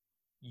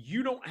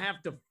 You don't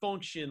have to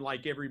function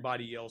like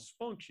everybody else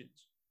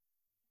functions.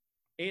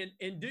 And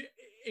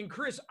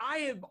Chris, I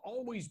have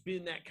always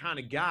been that kind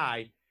of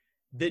guy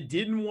that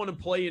didn't want to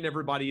play in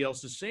everybody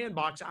else's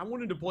sandbox. I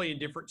wanted to play in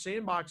different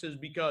sandboxes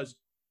because,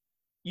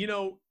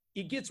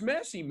 it gets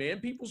messy,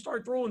 man. People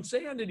start throwing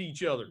sand at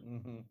each other.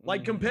 Mm-hmm,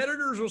 like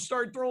competitors will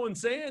start throwing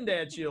sand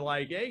at you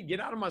like, hey, get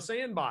out of my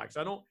sandbox.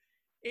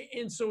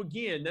 And so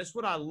again, that's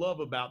what I love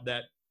about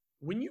that.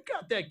 When you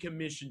got that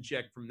commission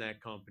check from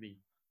that company,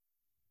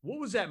 what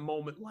was that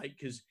moment like?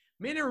 Because,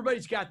 man,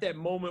 everybody's got that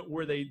moment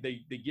where they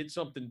get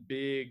something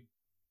big.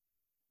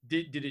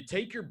 Did it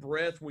take your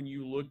breath when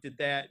you looked at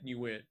that and you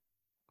went,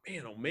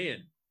 man, oh,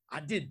 man,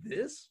 I did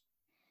this?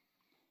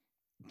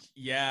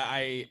 Yeah,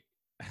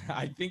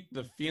 I think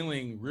the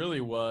feeling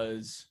really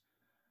was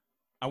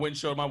I went and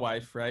showed my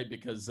wife, right?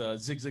 Because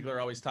Zig Ziglar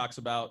always talks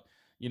about,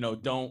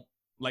 don't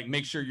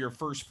make sure your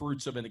first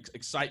fruits of an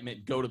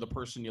excitement go to the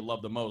person you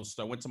love the most.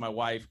 So I went to my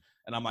wife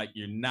and I'm like,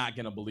 you're not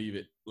going to believe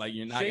it. Like,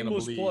 you're not going to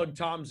believe. Shameless plug.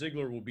 Tom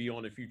Ziegler will be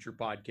on a future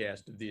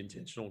podcast of the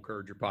Intentional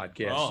Encourager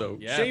podcast. Oh, so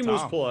yeah,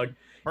 shameless Tom. Plug.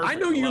 Perfect. I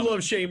know you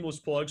love shameless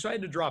plug, so I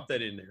had to drop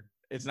that in there.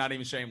 It's not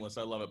even shameless.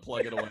 I love it.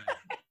 Plug it away.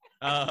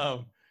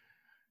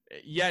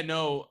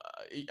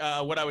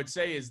 What I would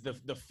say is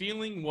the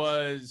feeling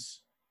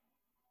was,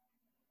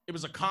 it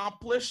was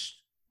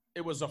accomplished.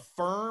 It was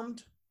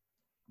affirmed,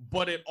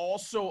 but it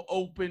also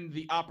opened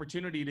the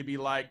opportunity to be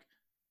like,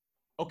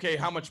 okay,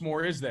 how much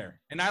more is there?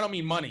 And I don't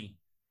mean money.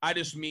 I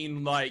just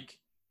mean like,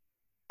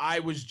 I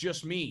was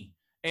just me.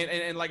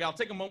 And like, I'll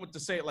take a moment to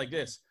say it like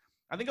this.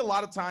 I think a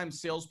lot of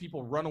times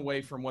salespeople run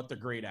away from what they're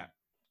great at.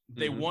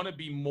 They want to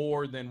be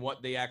more than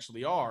what they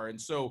actually are. And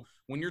so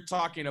when you're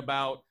talking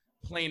about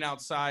playing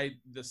outside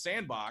the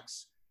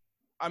sandbox,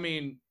 I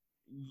mean,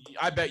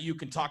 I bet you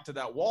can talk to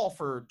that wall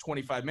for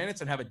 25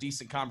 minutes and have a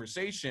decent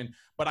conversation.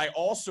 But I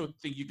also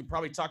think you can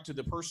probably talk to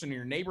the person in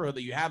your neighborhood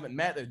that you haven't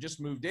met that just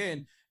moved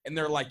in. And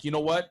they're like, you know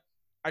what?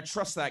 I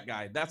trust that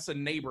guy. That's a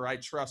neighbor I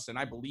trust and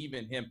I believe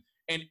in him.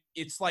 And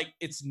it's like,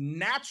 it's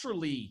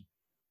naturally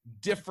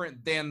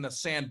different than the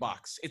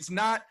sandbox. It's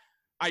not,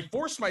 I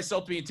force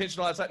myself to be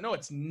intentional outside. No,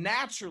 it's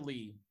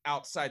naturally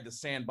outside the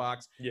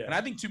sandbox. Yeah. And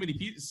I think too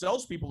many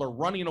salespeople are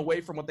running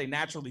away from what they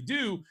naturally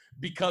do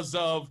because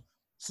of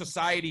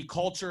society,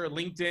 culture,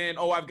 LinkedIn.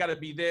 Oh, I've got to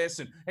be this.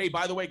 And hey,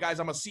 by the way, guys,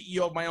 I'm a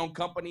CEO of my own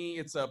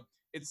company.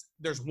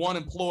 There's one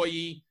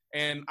employee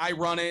and I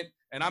run it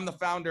and I'm the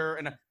founder.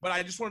 But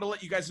I just wanted to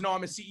let you guys know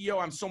I'm a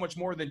CEO. I'm so much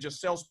more than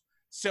just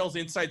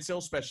inside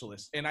sales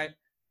specialist. And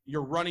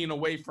you're running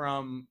away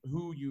from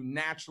who you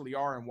naturally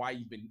are and why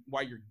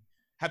you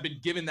have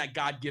been given that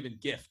God-given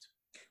gift.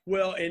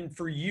 Well, and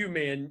for you,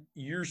 man,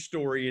 your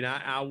story, and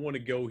I want to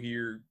go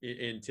here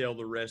and tell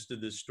the rest of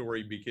this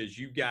story because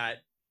you've got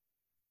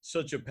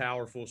such a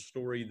powerful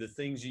story, the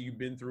things that you've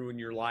been through in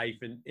your life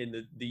and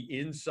the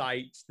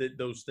insights that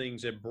those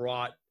things have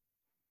brought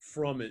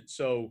from it.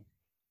 So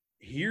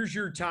here's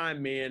your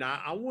time, man.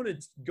 I want to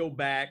go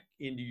back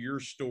into your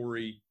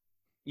story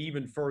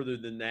even further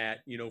than that,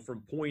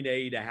 from point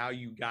A to how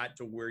you got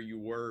to where you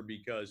were,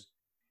 because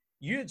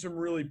you had some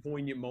really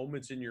poignant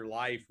moments in your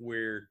life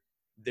where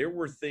there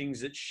were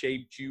things that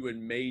shaped you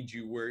and made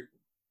you where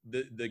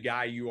the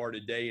guy you are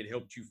today and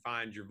helped you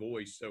find your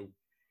voice. So,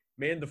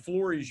 man, the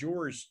floor is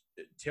yours.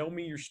 Tell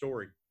me your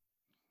story.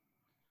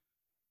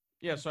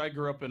 Yeah, so I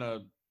grew up in a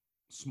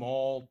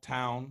small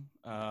town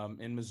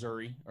in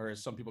Missouri, or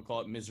as some people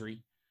call it,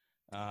 misery.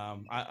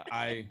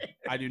 I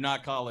do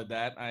not call it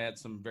that. I had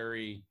some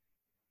very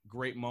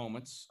great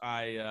moments.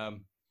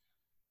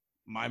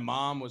 My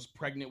mom was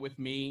pregnant with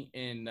me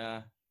in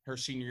her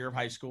senior year of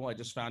high school. I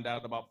just found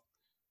out about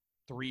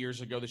 3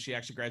 years ago that she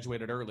actually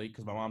graduated early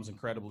because my mom's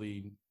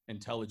incredibly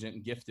intelligent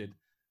and gifted,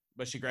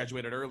 but she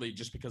graduated early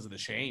just because of the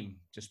shame,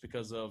 just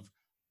because of,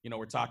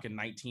 we're talking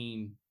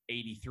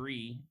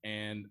 1983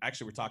 and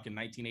actually we're talking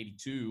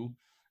 1982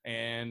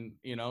 and,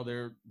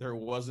 there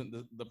wasn't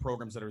the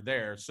programs that are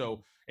there.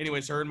 So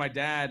anyways, her and my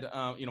dad,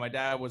 my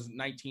dad was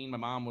 19, my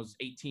mom was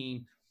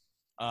 18.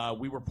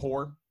 We were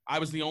poor. I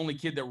was the only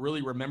kid that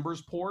really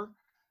remembers poor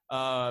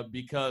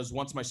because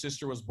once my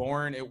sister was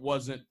born, it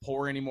wasn't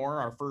poor anymore.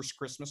 Our first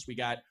Christmas, we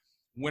got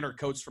winter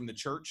coats from the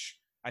church.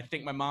 I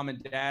think my mom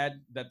and dad,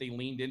 that they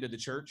leaned into the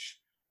church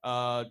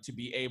to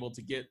be able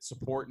to get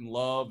support and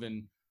love.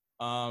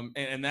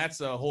 And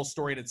that's a whole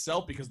story in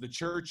itself because the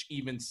church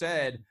even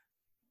said,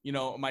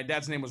 my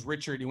dad's name was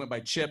Richard. He went by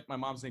Chip. My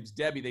mom's name's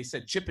Debbie. They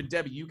said, Chip and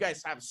Debbie, you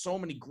guys have so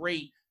many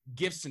great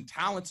gifts and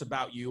talents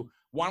about you.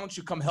 Why don't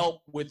you come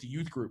help with the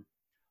youth group?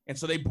 And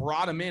so they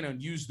brought them in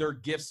and used their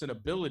gifts and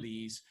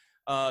abilities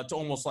to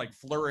almost like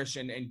flourish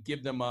and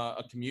give them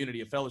a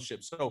community, a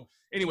fellowship. So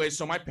anyway,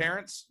 so my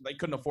parents, they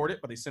couldn't afford it,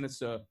 but they sent us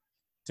to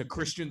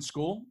Christian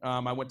school.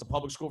 I went to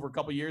public school for a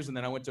couple of years and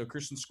then I went to a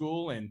Christian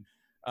school and,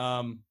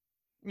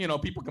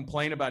 people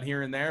complain about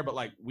here and there, but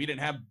like we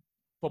didn't have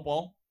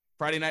football.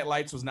 Friday Night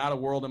Lights was not a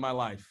world in my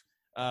life.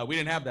 We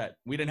didn't have that.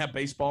 We didn't have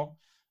baseball.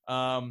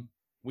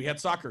 We had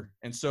soccer.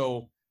 And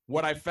so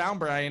what I found,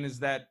 Brian, is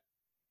that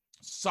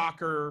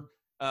soccer,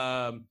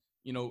 I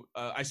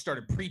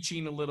started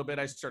preaching a little bit.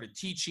 I started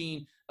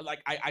teaching.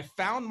 Like I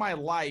found my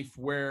life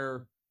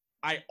where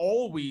I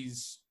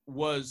always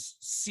was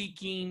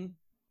seeking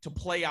to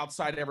play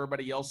outside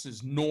everybody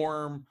else's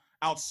norm,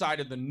 outside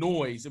of the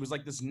noise. It was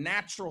like this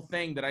natural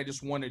thing that I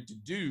just wanted to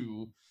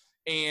do.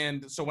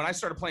 And so when I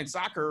started playing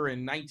soccer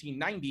in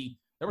 1990,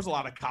 there was a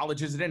lot of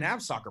colleges that didn't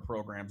have soccer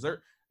programs.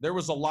 There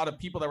was a lot of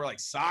people that were like,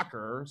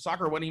 soccer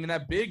wasn't even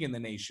that big in the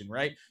nation,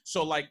 right?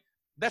 So like,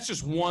 that's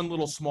just one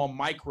little small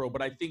micro,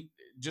 but I think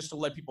just to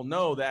let people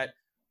know that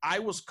I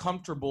was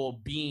comfortable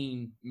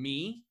being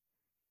me,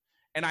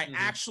 and I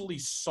actually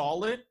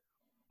saw it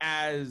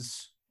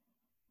as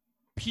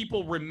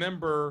people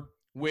remember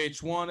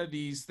which one of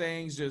these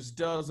things just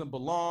doesn't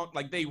belong.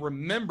 Like they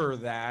remember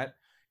that,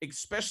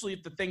 especially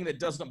if the thing that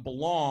doesn't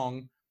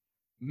belong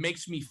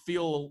makes me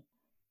feel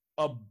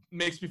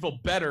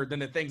better than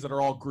the things that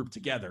are all grouped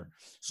together.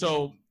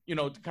 So,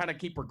 to kind of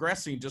keep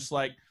progressing, just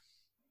like,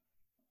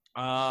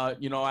 I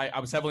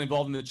was heavily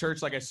involved in the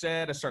church. Like I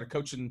said, I started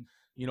coaching,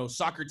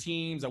 soccer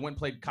teams. I went and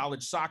played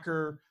college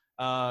soccer.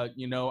 I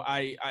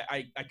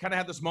kind of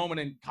had this moment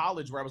in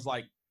college where I was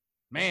like,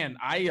 man,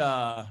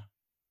 I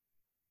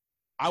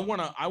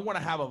want to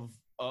have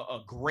a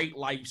great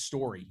life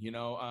story.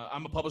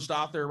 I'm a published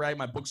author, right?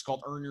 My book's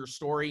called Earn Your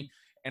Story.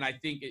 And I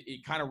think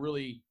it kind of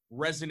really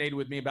resonated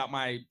with me about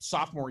my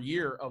sophomore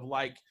year of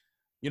like,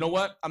 you know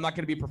what? I'm not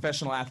going to be a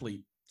professional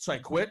athlete. So I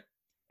quit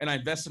and I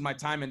invested my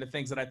time into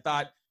things that I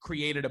thought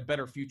created a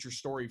better future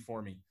story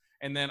for me.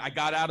 And then I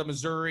got out of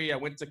Missouri, I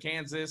went to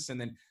Kansas,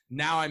 and then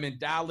now I'm in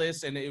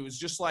Dallas. And it was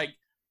just like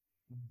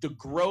the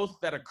growth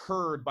that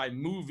occurred by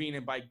moving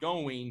and by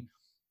going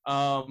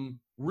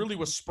really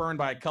was spurned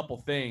by a couple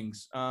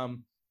things.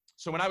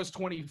 So when I was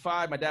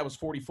 25, my dad was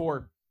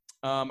 44.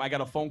 I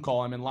got a phone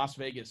call. I'm in Las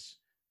Vegas,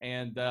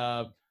 and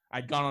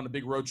I'd gone on a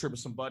big road trip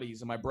with some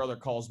buddies, and my brother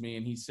calls me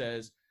and he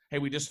says, hey,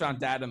 we just found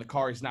dad in the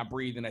car. He's not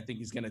breathing. I think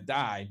he's going to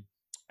die.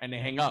 And they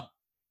hang up.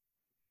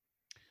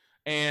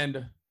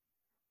 And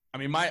I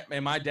mean,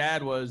 my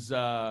dad was,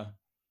 sorry,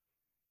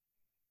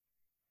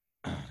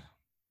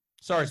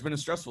 it's been a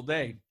stressful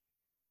day.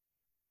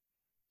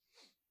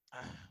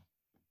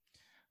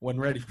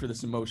 wasn't ready for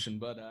this emotion,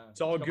 but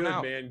it's all good,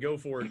 out. man. Go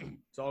for it.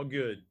 It's all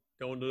good.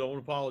 Don't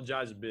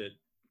apologize a bit.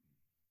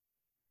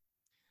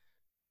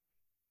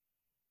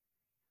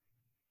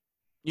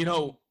 You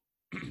know,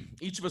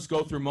 each of us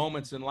go through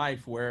moments in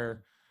life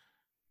where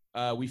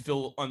we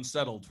feel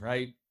unsettled,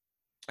 right?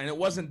 And it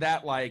wasn't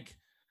that like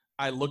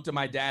I looked at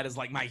my dad as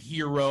like my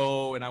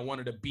hero and I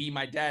wanted to be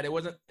my dad. It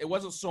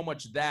wasn't so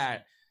much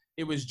that.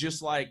 It was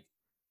just like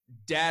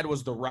dad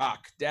was the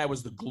rock. Dad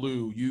was the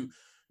glue. You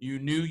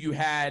knew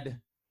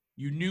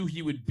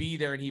he would be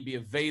there and he'd be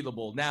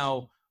available.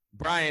 Now,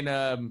 Brian,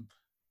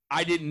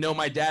 I didn't know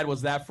my dad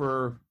was that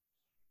for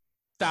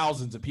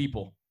thousands of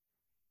people.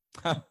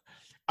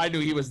 I knew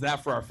he was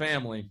that for our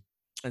family.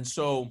 And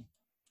so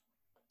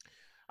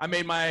I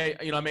made my,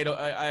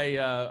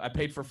 I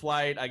paid for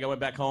flight. I went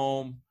back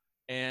home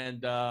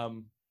and I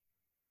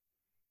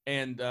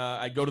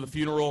go to the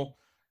funeral,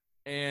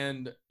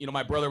 and,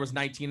 my brother was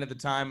 19 at the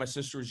time. My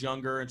sister was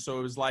younger. And so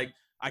it was like,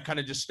 I kind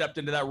of just stepped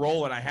into that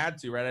role, and I had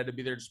to, right? I had to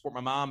be there to support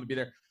my mom and be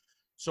there.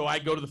 So I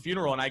go to the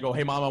funeral and I go,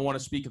 "Hey mom, I want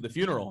to speak at the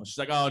funeral." And she's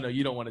like, "Oh no,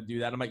 you don't want to do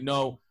that." I'm like,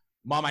 "No,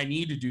 mom, I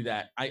need to do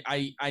that.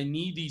 I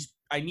need these.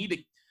 I need to.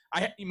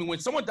 When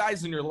someone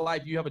dies in your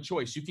life, you have a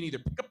choice. You can either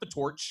pick up the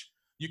torch,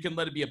 you can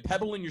let it be a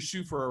pebble in your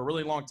shoe for a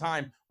really long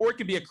time, or it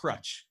can be a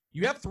crutch.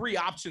 You have three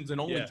options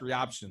and only three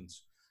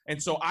options.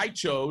 And so I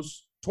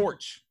chose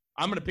torch.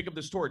 I'm going to pick up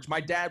this torch.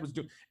 My dad was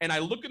doing, and I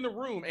look in the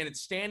room and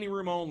it's standing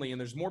room only. And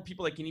there's more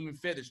people that can even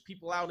fit. There's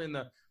people out in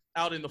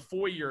the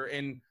foyer,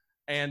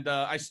 and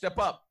I step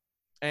up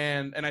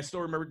and I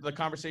still remember the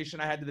conversation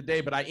I had the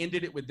day, but I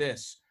ended it with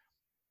this.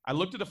 I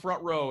looked at the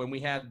front row and we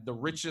had the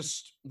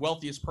richest,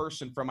 wealthiest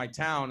person from my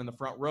town in the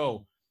front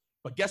row.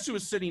 But guess who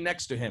was sitting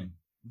next to him?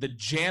 The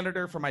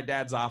janitor from my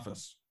dad's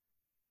office.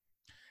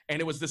 And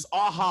it was this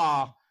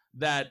aha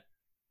that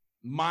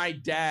my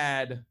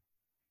dad,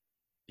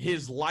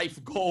 his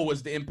life goal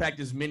was to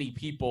impact as many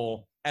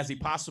people as he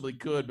possibly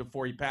could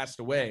before he passed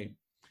away.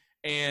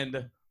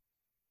 And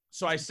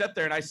so I sat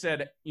there and I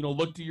said,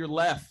 look to your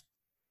left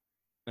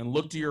and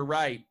look to your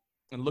right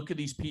and look at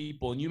these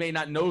people. And you may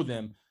not know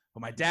them,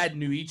 but my dad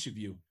knew each of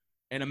you.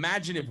 And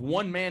imagine if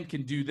one man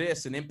can do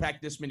this and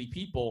impact this many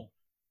people,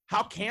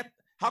 how can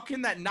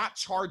that not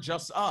charge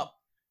us up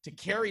to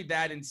carry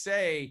that and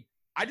say,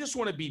 I just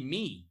want to be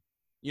me?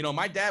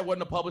 My dad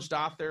wasn't a published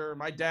author.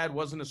 My dad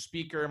wasn't a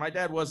speaker. My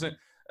dad wasn't,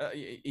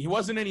 he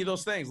wasn't any of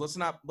those things. Let's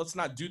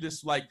not do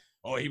this like,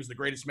 oh, he was the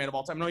greatest man of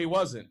all time. No, he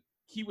wasn't.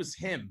 He was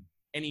him,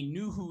 and he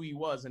knew who he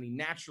was, and he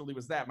naturally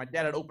was that. My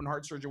dad had open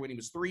heart surgery when he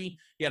was 3.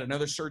 He had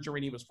another surgery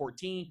when he was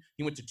 14.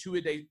 He went to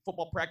 2-a-day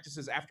football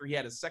practices after he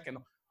had his second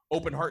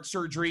open heart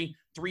surgery.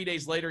 3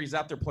 days later, he's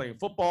out there playing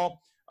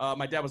football.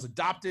 My dad was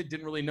adopted,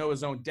 didn't really know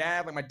his own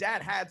dad. Like, my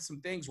dad had some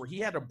things where he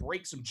had to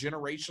break some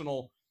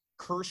generational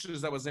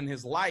curses that was in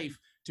his life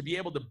to be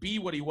able to be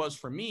what he was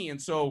for me.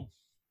 And so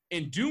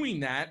in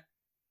doing that,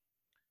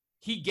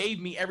 he gave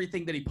me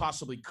everything that he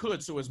possibly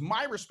could. So it's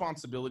my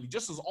responsibility,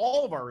 just as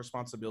all of our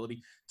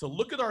responsibility, to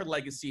look at our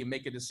legacy and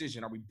make a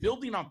decision. Are we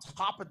building on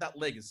top of that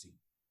legacy?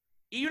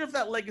 Even if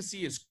that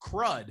legacy is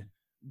crud,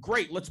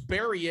 great, let's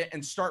bury it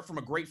and start from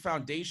a great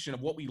foundation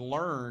of what we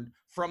learned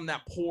from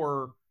that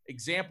poor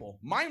example.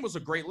 Mine was a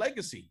great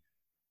legacy,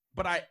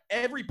 but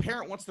every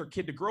parent wants their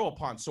kid to grow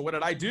upon. So what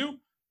did I do?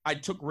 I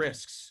took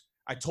risks.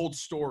 I told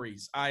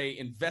stories. I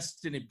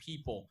invested in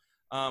people.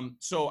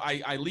 So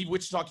I leave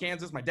Wichita,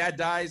 Kansas. My dad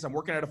dies. I'm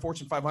working at a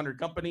Fortune 500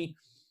 company.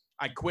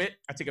 I quit.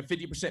 I take a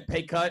 50%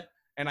 pay cut,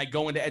 and I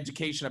go into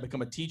education. I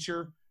become a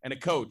teacher and a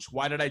coach.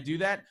 Why did I do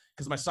that?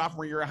 Because my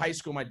sophomore year of high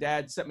school, my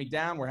dad set me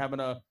down. We're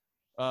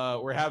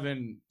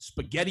having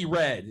spaghetti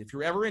red. If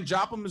you're ever in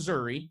Joplin,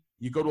 Missouri,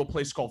 you go to a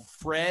place called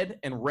Fred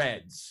and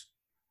Red's,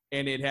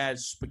 and it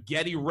has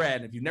spaghetti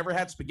red. If you've never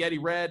had spaghetti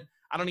red,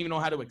 I don't even know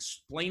how to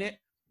explain it,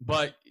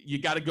 but you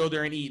got to go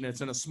there and eat, and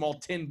it's in a small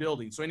tin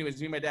building. So anyways,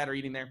 me and my dad are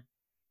eating there.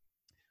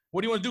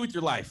 What do you want to do with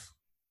your life?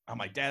 I'm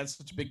like, Dad, that's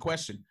such a big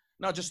question.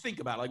 No, just think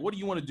about it. Like, what do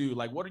you want to do?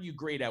 Like, what are you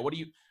great at?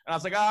 And I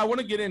was like, I want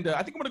to get into,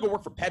 I think I'm going to go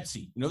work for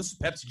Pepsi. This is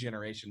Pepsi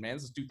generation, man.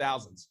 This is 2000s.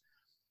 I think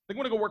I'm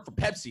going to go work for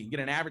Pepsi and get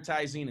in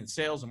advertising and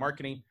sales and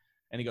marketing.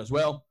 And he goes,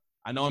 well,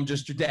 I know I'm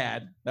just your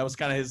dad. That was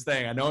kind of his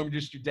thing. I know I'm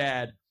just your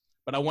dad,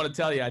 but I want to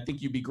tell you, I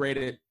think you'd be great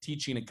at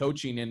teaching and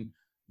coaching. And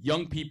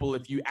young people,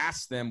 if you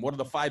ask them, what are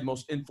the 5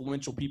 most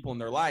influential people in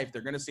their life?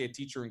 They're going to say a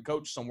teacher and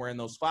coach somewhere in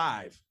those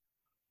 5.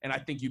 And I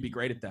think you'd be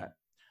great at that.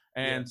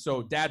 And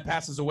so dad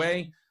passes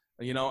away.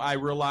 I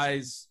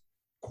realize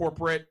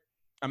corporate,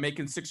 I'm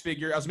making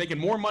 6-figure. I was making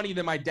more money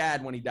than my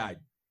dad when he died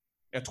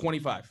at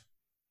 25.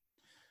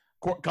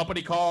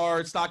 Company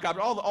cars, stock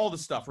options, all the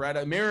stuff, right?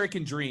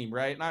 American dream,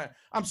 right? And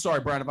I'm sorry,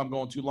 Brian, if I'm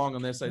going too long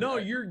on this. No,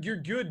 you're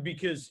good,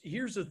 because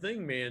here's the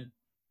thing, man.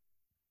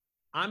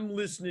 I'm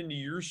listening to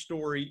your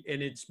story,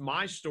 and it's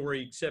my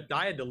story, except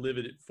I had to live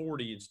it at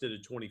 40 instead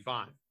of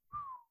 25.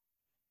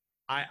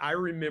 I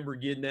remember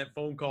getting that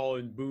phone call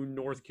in Boone,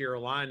 North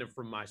Carolina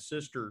from my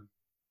sister,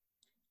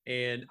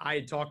 and I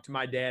had talked to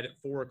my dad at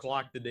 4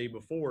 o'clock the day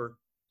before,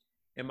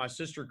 and my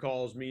sister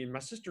calls me, and my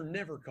sister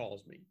never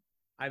calls me.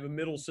 I have a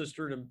middle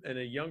sister and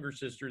a younger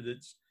sister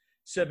that's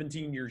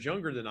 17 years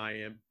younger than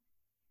I am.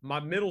 My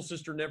middle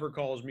sister never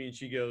calls me and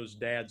she goes,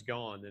 Dad's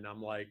gone. And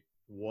I'm like,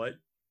 what?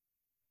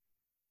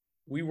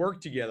 We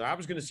worked together. I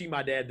was going to see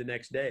my dad the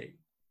next day.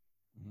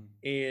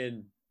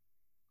 And,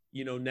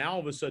 now all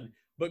of a sudden,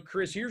 but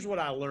Chris, here's what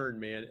I learned,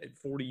 man, at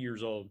 40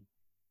 years old.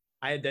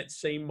 I had that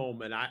same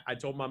moment. I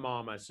told my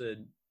mom, I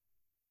said,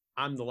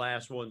 I'm the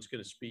last one that's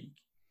going to speak.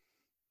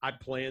 I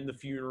planned the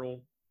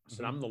funeral. I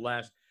said, I'm the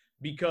last,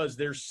 because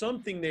there's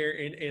something there.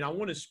 And I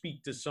want to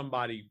speak to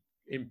somebody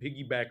and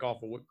piggyback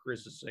off of what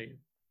Chris is saying.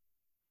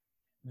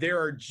 There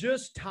are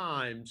just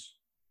times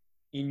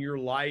in your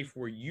life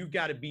where you've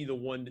got to be the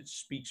one that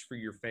speaks for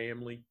your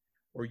family,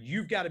 or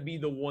you've got to be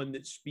the one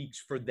that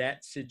speaks for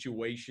that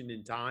situation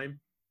in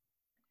time.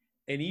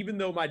 And even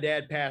though my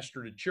dad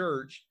pastored a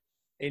church,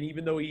 and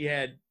even though he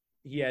had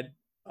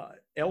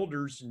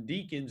elders and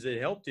deacons that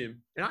helped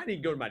him, and I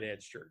didn't go to my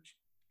dad's church,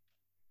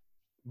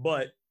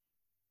 but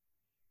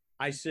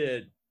I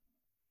said,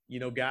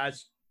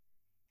 guys,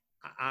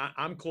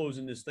 I'm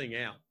closing this thing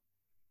out.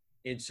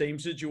 And same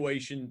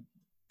situation,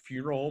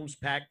 funeral home's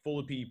packed full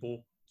of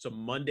people. It's a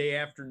Monday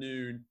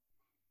afternoon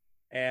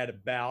at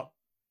about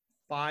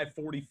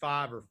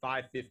 5:45 or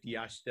 5:50.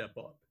 I step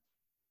up,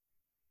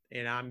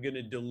 and I'm going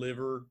to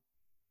deliver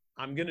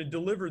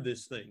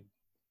this thing,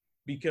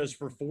 because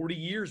for 40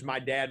 years my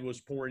dad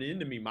was pouring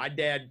into me. My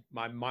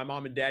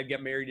mom and dad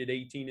got married at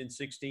 18 and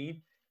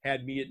 16,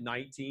 had me at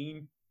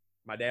 19.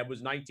 My dad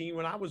was 19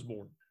 when I was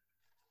born.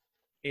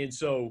 And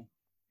so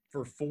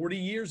for 40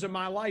 years of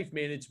my life,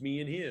 man, it's me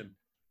and him.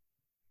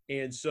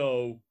 And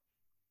so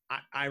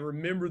I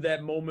remember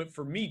that moment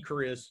for me,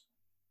 Chris.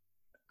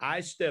 I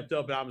stepped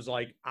up and I was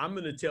like, I'm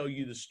going to tell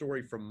you the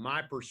story from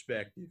my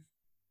perspective.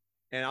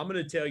 And I'm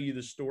going to tell you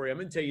the story. I'm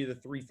going to tell you the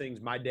three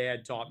things my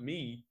dad taught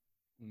me.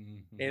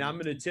 And I'm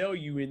going to tell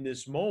you in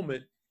this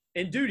moment.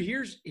 And dude,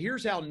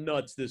 here's how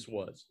nuts this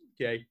was.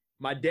 Okay.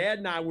 My dad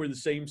and I were the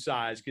same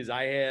size because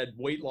I had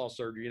weight loss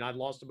surgery and I'd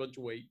lost a bunch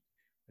of weight.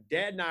 My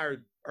dad and I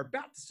are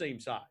about the same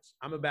size.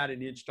 I'm about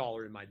an inch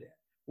taller than my dad.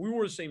 We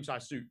wore the same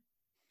size suit.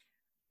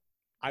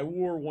 I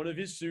wore one of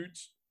his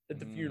suits at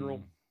the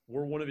funeral,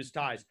 wore one of his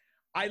ties.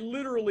 I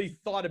literally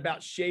thought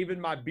about shaving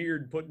my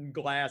beard and putting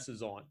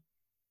glasses on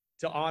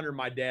to honor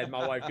my dad.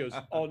 My wife goes,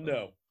 oh,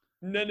 no.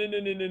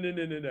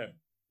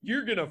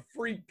 You're going to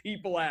freak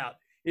people out.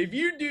 If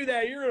you do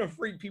that, you're going to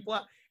freak people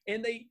out.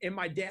 And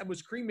my dad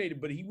was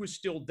cremated, but he was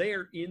still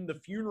there in the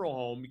funeral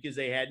home because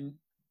they hadn't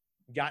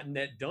gotten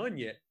that done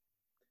yet.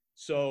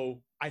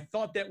 So I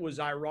thought that was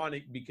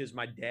ironic because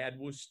my dad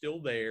was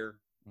still there.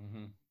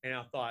 And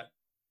I thought,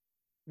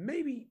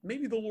 maybe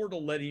the Lord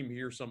will let him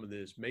hear some of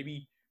this.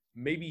 Maybe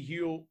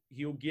he'll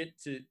get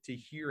to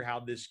hear how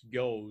this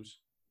goes.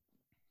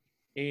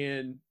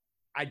 And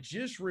I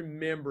just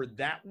remember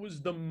that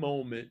was the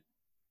moment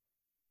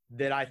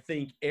that I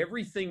think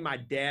everything my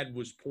dad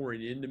was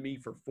pouring into me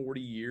for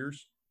 40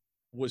 years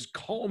was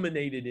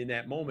culminated in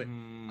that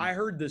moment. I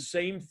heard the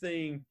same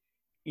thing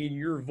in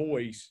your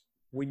voice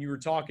when you were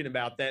talking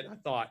about that. I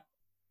thought,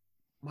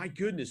 my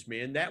goodness,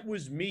 man, that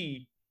was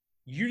me.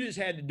 You just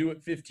had to do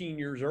it 15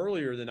 years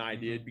earlier than I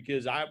did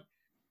because I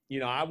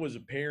was a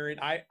parent.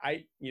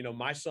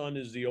 My son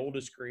is the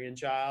oldest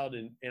grandchild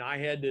and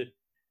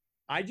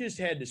I just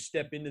had to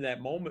step into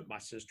that moment. My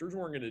sisters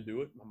weren't going to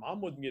do it. My mom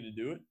wasn't going to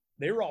do it.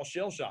 They were all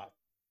shell shocked.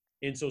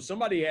 And so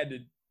somebody had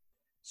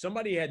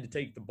to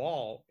take the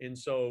ball. And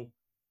so,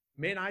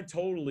 man, I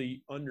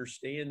totally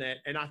understand that.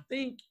 And I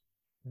think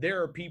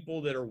there are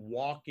people that are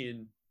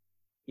walking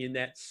in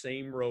that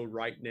same road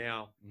right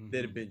now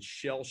that have been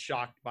shell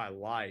shocked by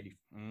life,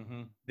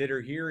 that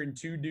are hearing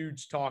two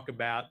dudes talk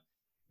about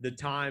the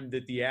time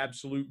that the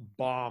absolute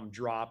bomb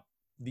dropped,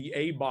 the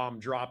A-bomb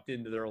dropped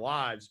into their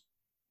lives.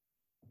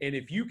 And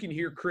if you can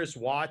hear Chris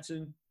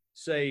Watson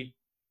say,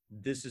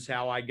 this is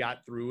how I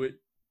got through it,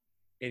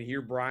 and hear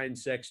Brian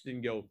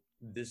Sexton go,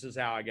 this is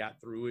how I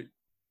got through it,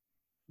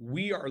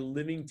 we are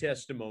living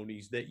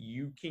testimonies that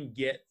you can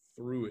get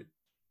through it.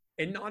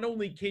 And not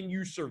only can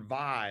you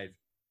survive,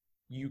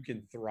 you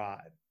can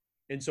thrive.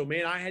 And so,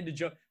 man, I had to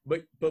jump.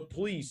 But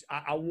please,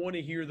 I want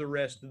to hear the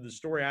rest of the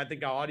story. I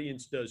think our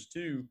audience does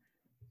too.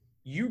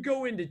 You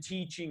go into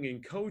teaching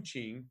and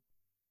coaching,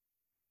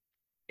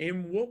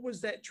 and what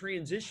was that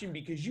transition?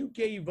 Because you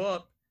gave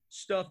up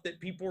stuff that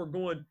people are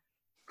going,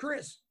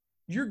 Chris,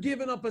 you're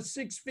giving up a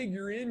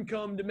 6-figure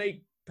income to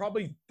make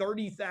probably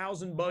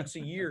 $30,000 a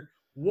year.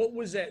 What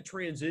was that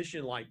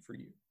transition like for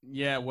you?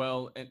 Yeah,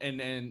 well,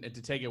 and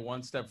to take it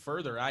one step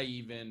further,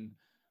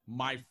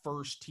 my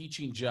first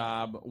teaching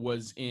job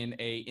was in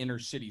a inner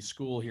city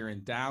school here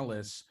in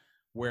Dallas,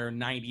 where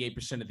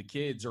 98% of the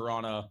kids are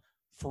on a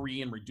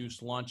free and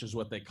reduced lunch is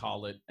what they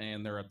call it.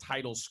 And they're a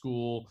title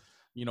school.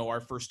 Our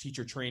first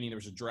teacher training, there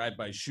was a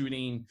drive-by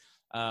shooting.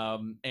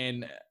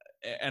 And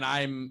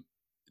I'm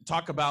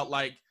talk about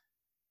like,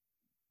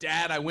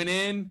 Dad, I went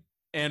in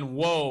and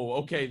whoa,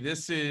 okay,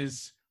 this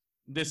is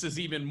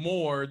even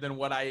more than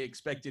what I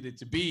expected it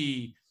to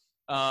be.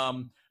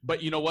 But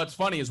what's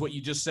funny is what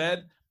you just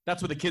said.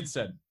 That's what the kids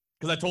said.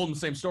 Because I told them the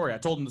same story. I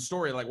told them the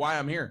story, like, why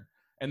I'm here.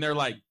 And they're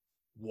like,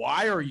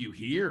 why are you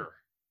here?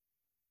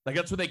 Like,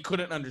 that's what they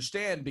couldn't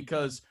understand,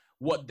 because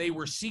what they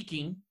were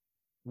seeking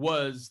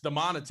was the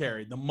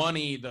monetary, the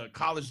money, the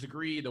college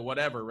degree, the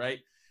whatever, right?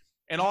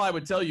 And all I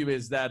would tell you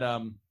is that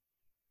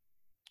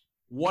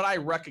what I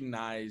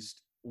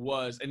recognized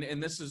was,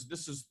 and this is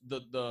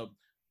the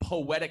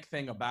poetic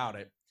thing about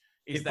it,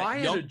 is if that I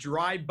had a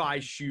drive-by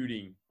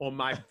shooting on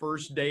my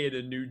first day at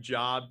a new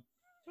job,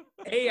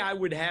 I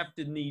would have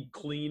to need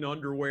clean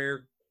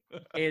underwear,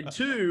 and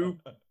 2,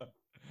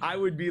 I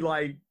would be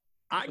like,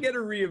 I got to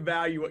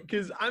reevaluate,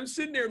 because I'm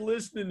sitting there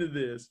listening to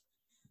this,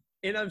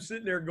 and I'm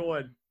sitting there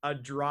going, a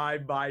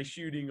drive-by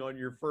shooting on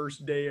your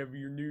first day of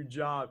your new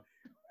job.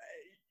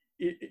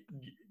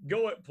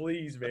 Go it,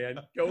 please, man.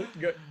 Go.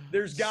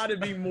 There's got to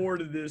be more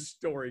to this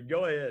story.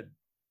 Go ahead.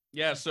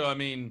 Yeah. So, I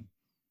mean,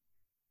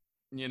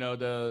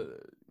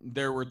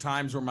 there were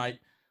times where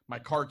my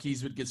car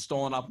keys would get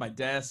stolen off my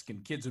desk,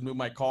 and kids would move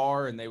my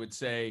car, and they would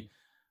say,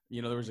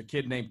 there was a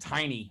kid named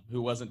Tiny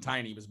who wasn't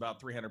tiny. He was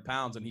about 300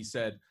 pounds. And he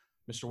said,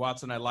 Mr.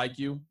 Watson, I like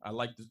you. I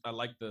like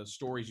the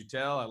stories you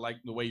tell. I like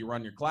the way you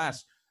run your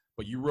class,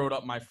 but you wrote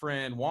up my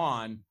friend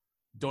Juan.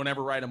 Don't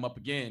ever write him up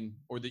again,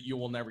 or that you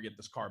will never get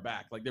this car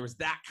back. Like, there was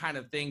that kind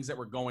of things that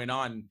were going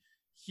on.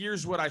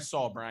 Here's what I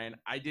saw, Brian.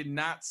 I did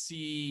not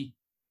see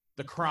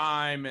the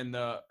crime and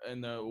the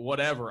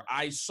whatever.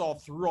 I saw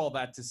through all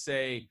that to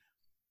say,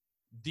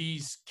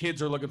 these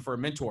kids are looking for a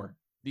mentor.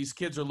 These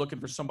kids are looking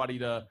for somebody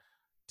to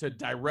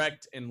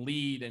direct and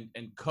lead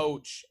and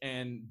coach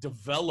and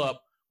develop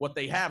what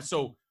they have.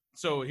 So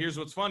here's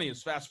what's funny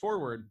is, fast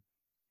forward,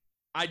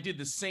 I did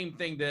the same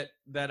thing that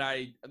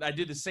I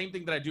did the same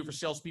thing that I do for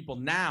salespeople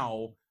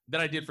now that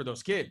I did for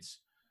those kids.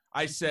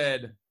 I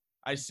said,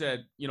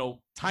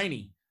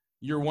 Tiny,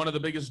 you're one of the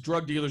biggest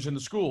drug dealers in the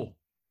school.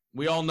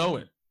 We all know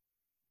it.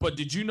 But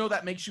did you know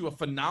that makes you a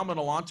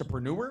phenomenal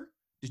entrepreneur?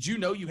 Did you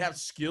know you have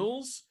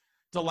skills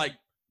to, like,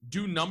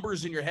 do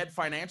numbers in your head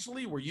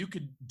financially where you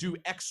could do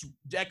X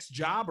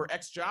job?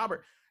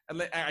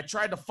 And I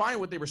tried to find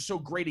what they were so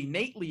great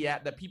innately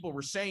at that people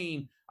were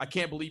saying, I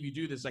can't believe you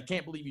do this. I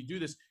can't believe you do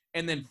this.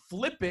 And then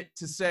flip it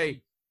to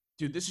say,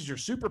 dude, this is your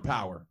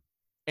superpower.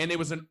 And it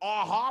was an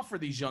aha for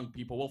these young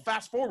people. Well,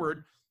 fast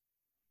forward,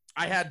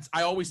 I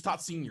always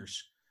taught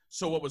seniors.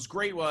 So what was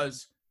great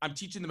was I'm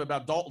teaching them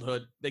about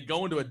adulthood. They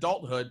go into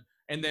adulthood,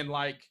 and then,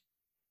 like,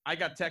 I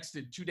got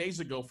texted 2 days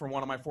ago from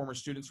one of my former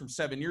students from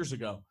 7 years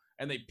ago,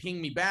 and they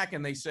ping me back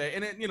and they say,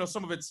 and it,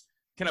 some of it's,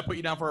 can I put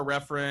you down for a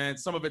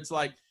reference? Some of it's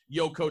like,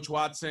 yo, Coach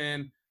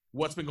Watson,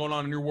 what's been going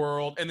on in your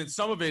world? And then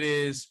some of it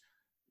is,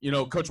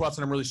 Coach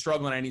Watson, I'm really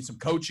struggling. I need some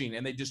coaching.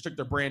 And they just took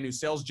their brand new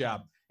sales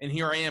job. And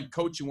here I am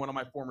coaching one of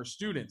my former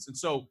students. And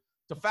so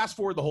to fast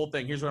forward the whole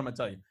thing, here's what I'm going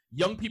to tell you.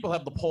 Young people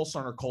have the pulse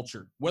on our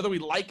culture. Whether we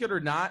like it or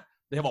not,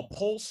 they have a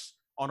pulse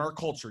on our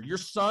culture. Your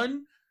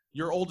son,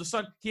 your oldest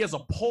son, he has a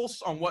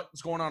pulse on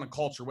what's going on in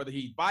culture, whether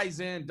he buys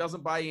in,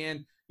 doesn't buy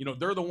in.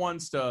 They're the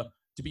ones to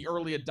be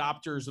early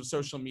adopters of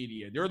social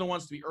media. They're the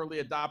ones to be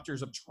early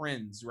adopters of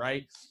trends,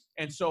 right?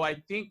 And so I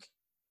think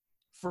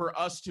for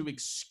us to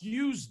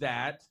excuse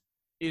that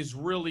is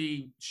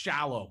really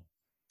shallow.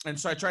 And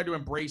so I tried to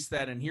embrace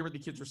that and hear what the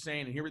kids were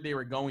saying and hear what they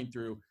were going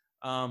through.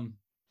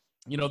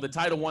 The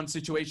Title I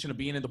situation of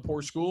being in the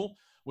poor school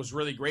was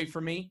really great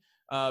for me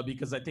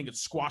because I think it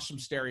squashed some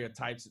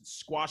stereotypes. It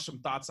squashed some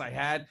thoughts I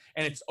had,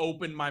 and it's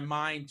opened my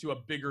mind to a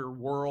bigger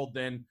world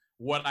than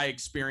what I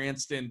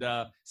experienced in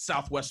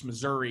Southwest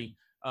Missouri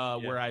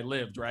where I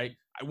lived, right?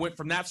 I went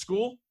from that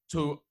school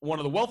to one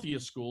of the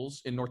wealthiest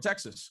schools in North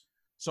Texas.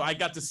 So I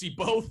got to see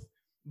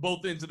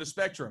both ends of the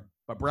spectrum.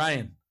 But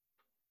Brian,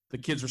 the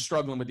kids were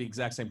struggling with the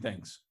exact same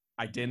things.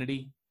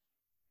 Identity,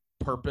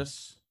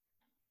 purpose.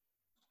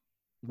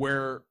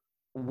 Where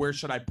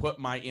should I put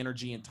my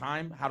energy and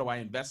time? How do I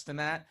invest in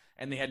that?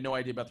 And they had no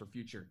idea about their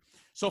future.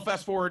 So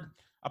fast forward,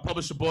 I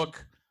published a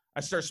book.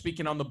 I started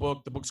speaking on the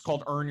book. The book's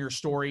called Earn Your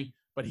Story.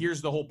 But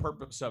here's the whole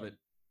purpose of it.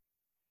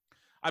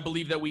 I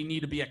believe that we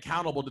need to be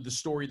accountable to the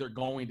story they're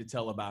going to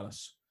tell about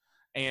us.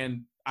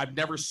 And I've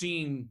never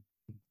seen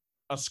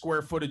a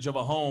square footage of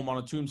a home on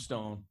a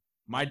tombstone.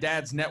 My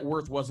dad's net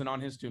worth wasn't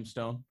on his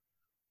tombstone.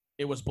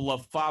 It was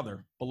beloved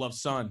father, beloved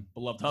son,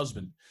 beloved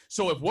husband.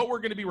 So if what we're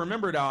going to be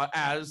remembered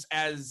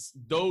as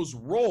those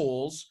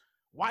roles,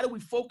 why do we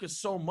focus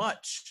so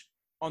much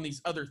on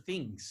these other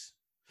things?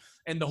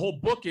 And the whole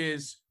book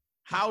is,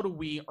 how do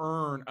we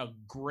earn a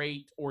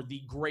great or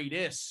the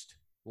greatest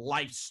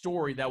life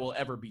story that will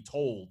ever be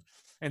told?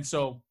 And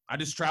so I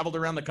just traveled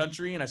around the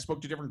country and I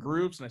spoke to different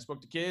groups and I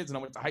spoke to kids and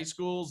I went to high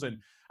schools and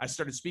I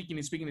started speaking.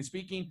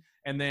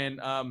 And then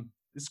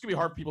this is going to be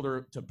hard for people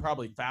to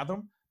probably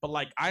fathom, but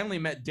like I only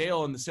met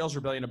Dale in the Sales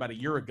Rebellion about a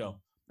year ago.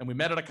 And we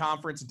met at a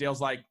conference and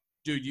Dale's like,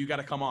 dude, you got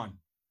to come on.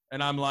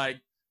 And I'm like,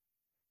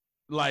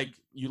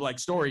 you like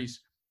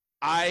stories.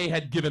 I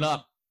had given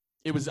up.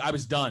 I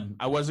was done.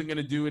 I wasn't going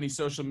to do any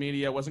social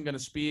media. I wasn't going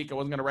to speak. I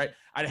wasn't going to write.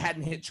 I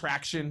hadn't hit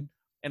traction.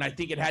 And I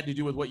think it had to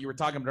do with what you were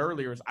talking about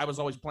earlier is I was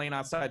always playing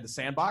outside the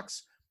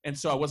sandbox. And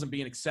so I wasn't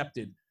being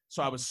accepted.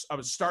 So I was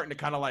starting to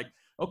kind of like,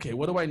 okay,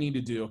 what do I need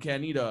to do? Okay, I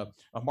need a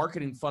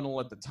marketing funnel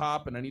at the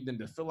top, and I need them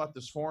to fill out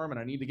this form, and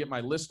I need to get my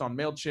list on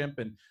MailChimp,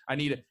 and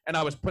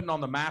I was putting on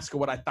the mask of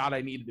what I thought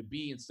I needed to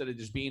be instead of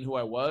just being who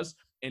I was.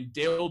 And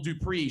Dale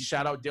Dupree,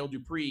 shout out Dale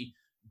Dupree,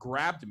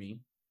 grabbed me.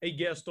 A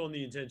guest on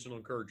the Intentional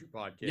Encourager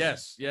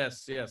podcast.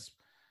 Yes.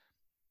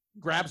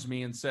 Grabs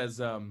me and says,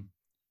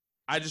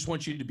 I just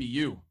want you to be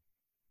you.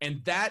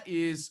 And that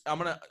is, I'm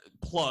going to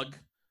plug,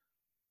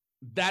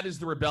 that is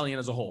the rebellion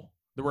as a whole.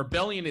 The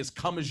rebellion is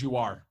come as you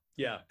are.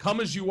 Yeah. Come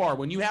as you are.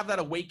 When you have that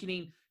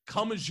awakening,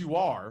 come as you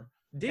are.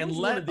 Dale's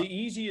one of the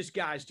easiest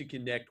guys to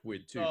connect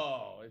with, too.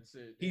 Oh,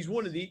 he's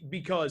one of the,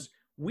 because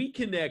we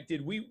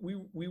connected, we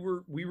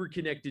were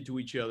connected to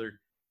each other.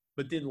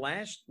 But then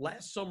last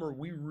summer,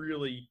 we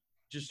really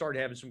just started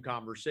having some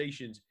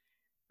conversations,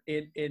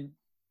 and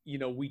you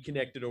know, we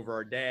connected over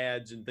our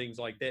dads and things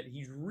like that.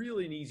 He's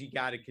really an easy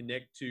guy to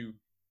connect to.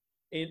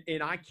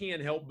 And I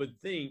can't help but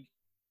think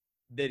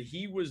that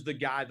he was the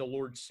guy the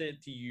Lord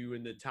sent to you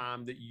in the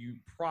time that you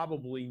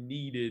probably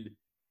needed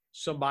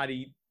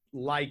somebody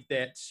like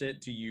that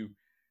sent to you.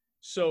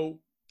 So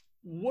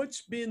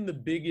what's been the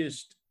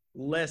biggest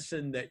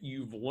lesson that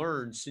you've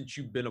learned since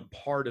you've been a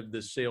part of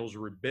the sales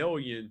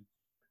rebellion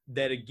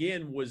that,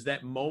 again, was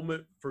that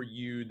moment for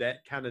you,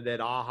 that kind of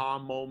that aha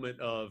moment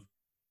of,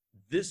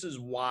 this is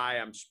why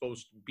I'm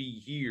supposed to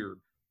be here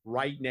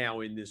right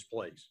now in this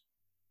place?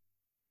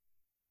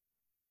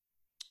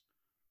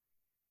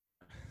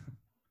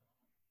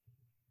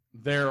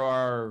 There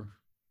are,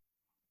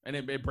 and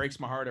it breaks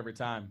my heart every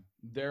time,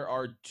 there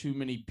are too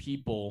many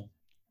people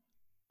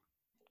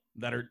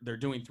they're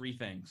doing three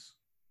things.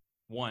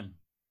 One,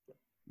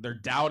 they're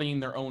doubting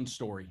their own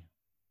story.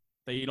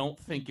 They don't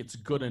think it's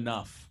good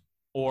enough,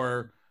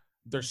 or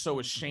they're so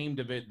ashamed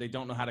of it, they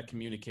don't know how to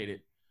communicate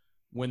it.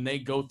 When they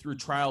go through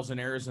trials and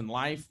errors in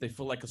life, they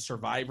feel like a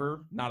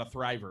survivor, not a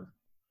thriver.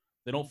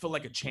 They don't feel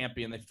like a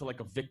champion. They feel like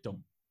a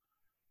victim.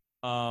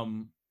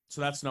 So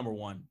that's number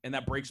one, and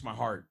that breaks my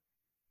heart.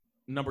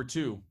 Number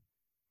two,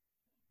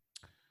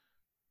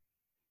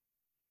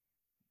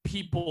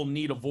 people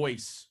need a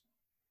voice.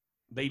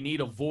 They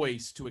need a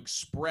voice to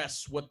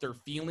express what they're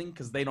feeling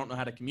because they don't know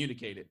how to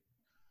communicate it.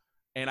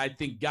 And I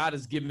think God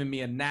has given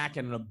me a knack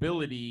and an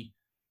ability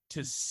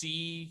to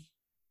see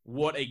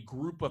what a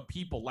group of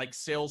people like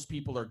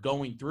salespeople are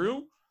going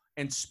through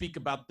and speak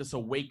about this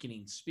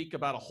awakening, speak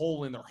about a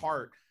hole in their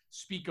heart,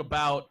 speak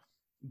about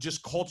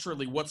just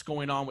culturally what's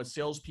going on with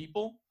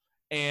salespeople.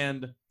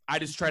 And I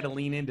just try to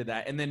lean into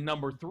that. And then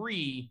number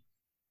three,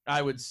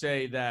 I would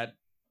say that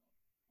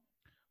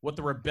what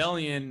the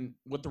rebellion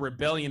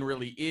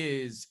really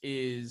is,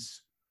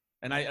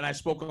 and I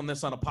spoke on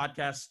this on a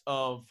podcast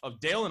of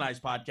Dale and I's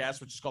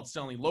podcast, which is called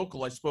Selling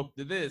Local. I spoke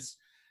to this,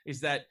 is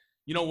that,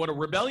 you know, what a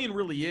rebellion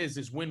really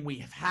is when we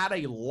have had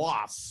a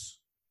loss,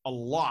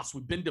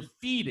 we've been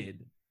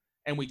defeated,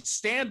 and we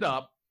stand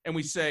up and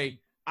we say,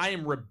 I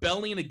am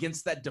rebelling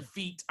against that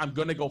defeat. I'm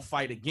going to go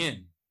fight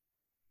again.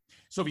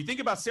 So if you think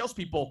about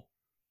salespeople,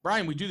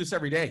 Brian, we do this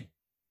every day.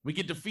 We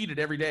get defeated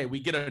every day. We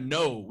get a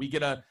no. We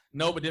get a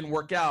no, but didn't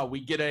work out. We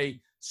get a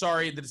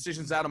sorry, the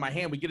decision's out of my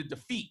hand. We get a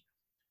defeat.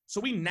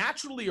 So we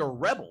naturally are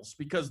rebels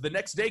because the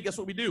next day, guess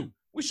what we do?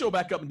 We show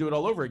back up and do it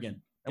all over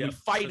again. And we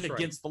fight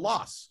against the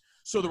loss.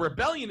 So the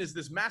rebellion is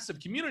this massive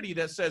community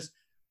that says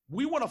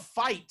we want to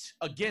fight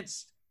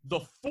against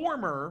the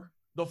former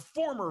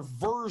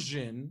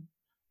version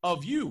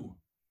of you.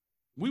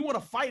 We want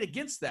to fight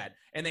against that.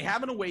 And they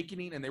have an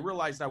awakening and they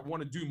realize I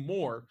want to do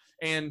more.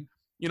 And,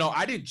 you know,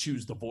 I didn't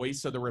choose the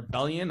voice of the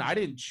rebellion. I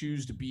didn't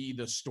choose to be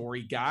the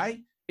story guy.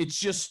 It's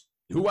just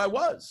who I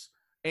was.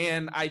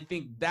 And I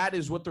think that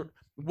is what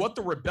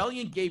the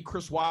rebellion gave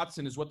Chris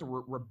Watson is what the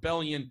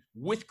rebellion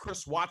with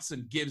Chris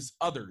Watson gives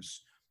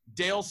others.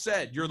 Dale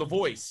said, you're the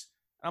voice.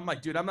 I'm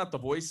like, dude, I'm not the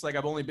voice. Like,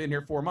 I've only been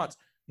here 4 months.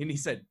 And he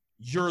said,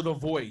 you're the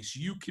voice.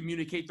 You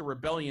communicate the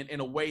rebellion in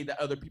a way that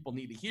other people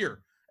need to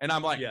hear. And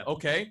I'm like,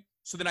 okay.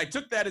 So then I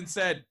took that and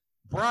said,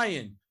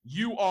 Brian,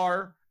 you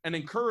are an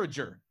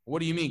encourager. What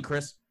do you mean,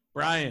 Chris?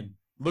 Brian,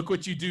 look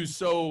what you do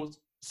so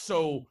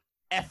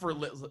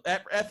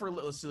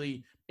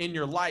effortlessly in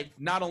your life.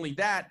 Not only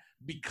that,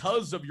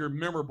 because of your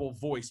memorable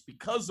voice,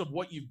 because of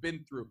what you've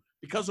been through,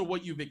 because of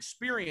what you've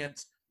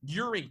experienced,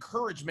 your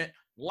encouragement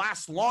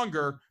lasts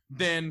longer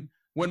than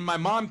when my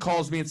mom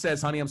calls me and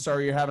says, honey, I'm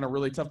sorry you're having a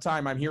really tough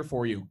time. I'm here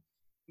for you.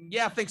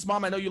 Yeah, thanks,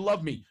 Mom. I know you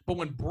love me. But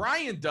when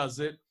Brian does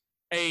it,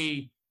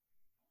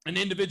 an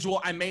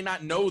individual I may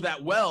not know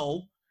that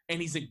well,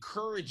 and he's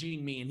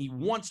encouraging me and he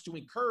wants to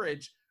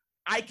encourage,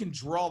 I can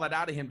draw that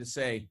out of him to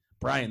say,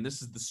 Brian,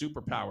 this is the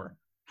superpower.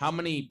 How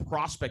many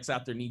prospects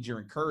out there need your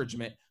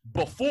encouragement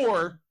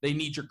before they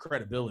need your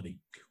credibility?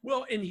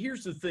 Well, and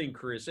here's the thing,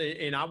 Chris,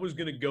 and I was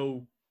going to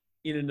go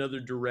in another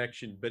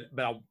direction, but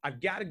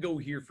I've got to go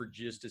here for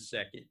just a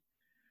second,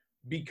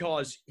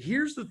 because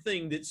here's the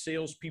thing that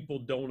salespeople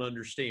don't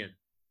understand.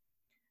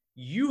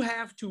 You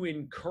have to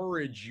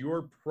encourage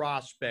your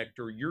prospect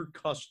or your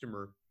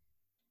customer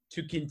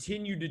to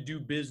continue to do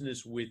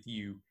business with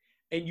you.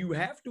 And you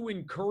have to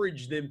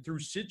encourage them through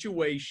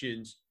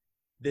situations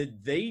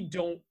that they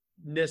don't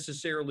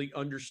necessarily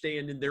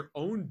understand in their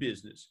own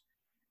business.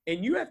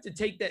 And you have to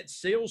take that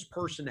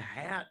salesperson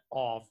hat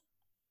off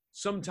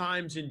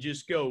sometimes and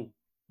just go,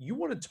 you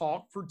want to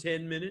talk for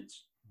 10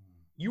 minutes?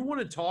 You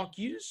want to talk?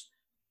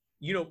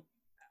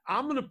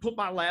 I'm going to put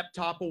my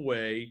laptop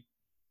away.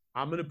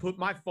 I'm going to put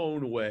my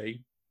phone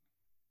away.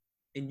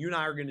 And you and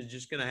I are going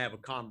to have a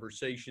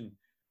conversation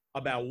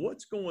about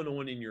what's going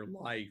on in your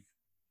life.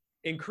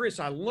 And Chris,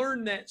 I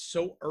learned that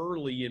so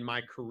early in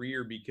my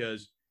career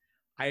because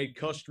I had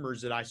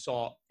customers that I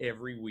saw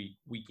every week,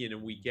 week in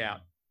and week out.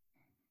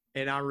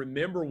 And I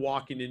remember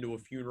walking into a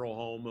funeral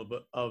home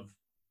of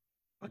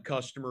a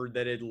customer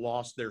that had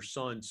lost their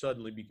son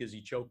suddenly because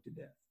he choked to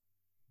death.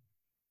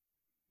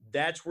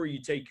 That's where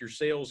you take your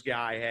sales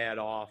guy hat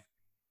off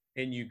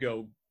and you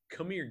go,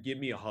 come here, give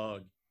me a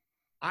hug.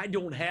 I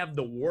don't have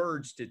the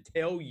words to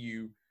tell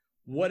you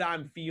what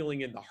I'm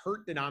feeling and the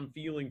hurt that I'm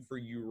feeling for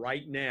you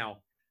right now.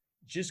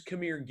 Just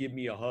come here and give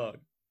me a hug.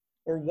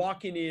 Or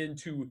walking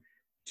into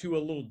a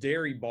little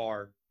dairy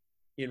bar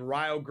in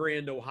Rio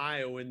Grande,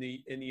 Ohio, and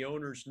the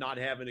owner's not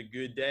having a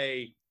good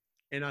day.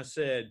 And I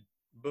said,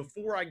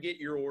 before I get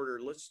your order,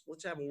 let's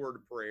have a word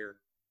of prayer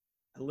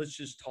and let's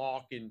just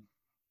talk. And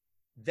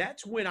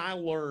that's when I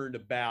learned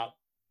about,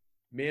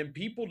 man,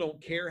 people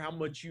don't care how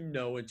much you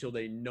know until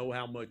they know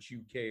how much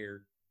you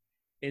care.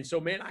 And so,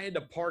 man, I had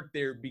to park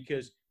there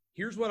because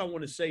here's what I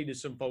want to say to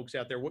some folks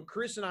out there. What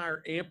Chris and I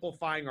are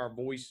amplifying our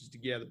voices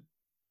together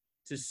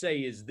to say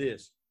is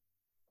this,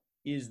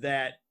 is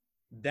that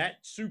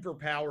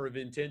superpower of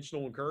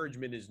intentional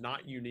encouragement is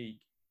not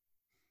unique.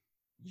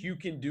 You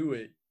can do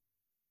it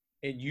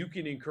and you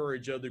can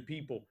encourage other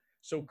people.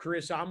 So,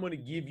 Chris, I'm going to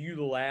give you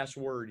the last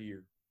word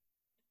here.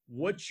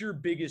 What's your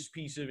biggest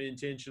piece of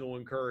intentional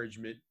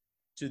encouragement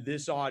to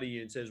this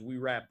audience as we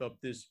wrap up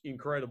this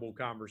incredible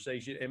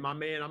conversation? And my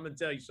man, I'm going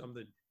to tell you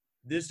something.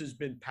 This has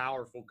been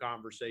powerful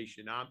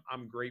conversation.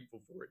 I'm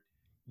grateful for it.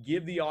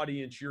 Give the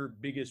audience your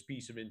biggest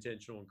piece of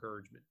intentional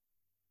encouragement.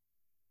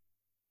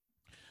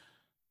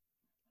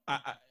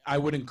 I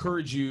would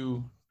encourage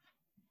you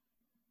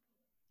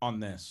on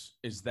this,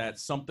 is that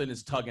something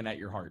is tugging at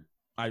your heart.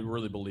 I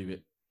really believe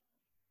it.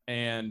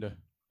 And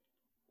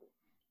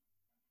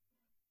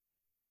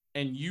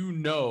you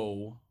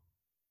know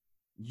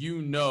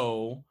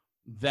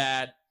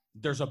that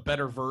there's a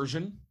better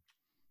version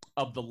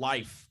of the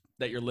life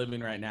that you're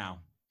living right now.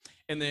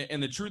 And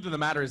the truth of the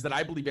matter is that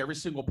I believe every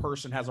single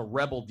person has a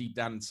rebel deep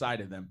down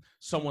inside of them,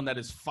 someone that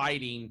is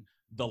fighting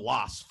the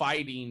loss,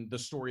 fighting the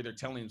story they're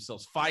telling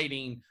themselves,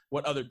 fighting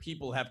what other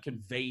people have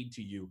conveyed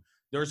to you.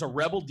 There's a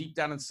rebel deep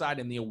down inside,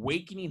 and the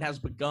awakening has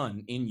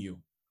begun in you.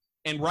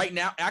 And right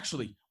now,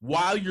 actually,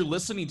 while you're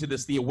listening to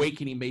this, the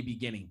awakening may be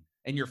beginning,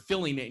 and you're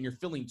feeling it, and you're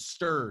feeling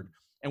stirred.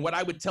 And what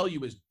I would tell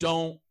you is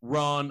don't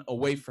run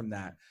away from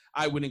that.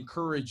 I would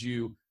encourage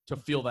you to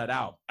feel that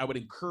out. I would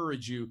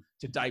encourage you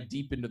to dive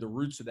deep into the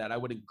roots of that. I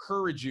would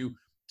encourage you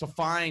to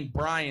find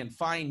Brian,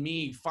 find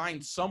me,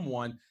 find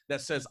someone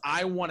that says,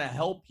 I want to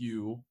help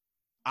you.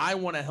 I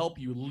want to help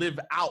you live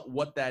out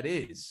what that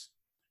is.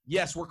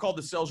 Yes, we're called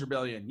the Sales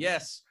Rebellion.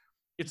 Yes,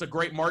 it's a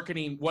great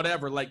marketing,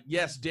 whatever. Like,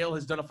 yes, Dale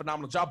has done a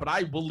phenomenal job, but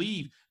I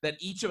believe that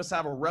each of us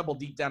have a rebel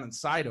deep down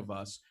inside of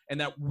us, and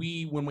that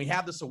when we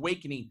have this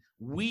awakening,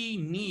 we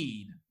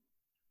need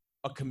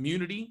a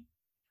community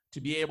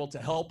to be able to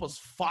help us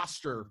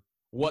foster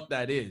what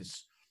that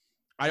is.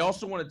 I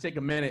also want to take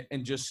a minute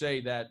and just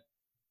say that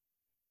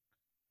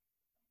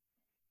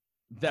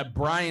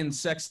Brian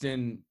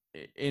Sexton,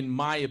 in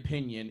my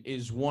opinion,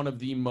 is one of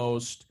the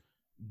most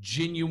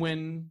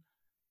genuine,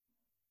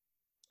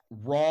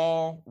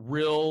 raw,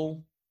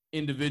 real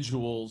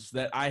individuals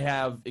that I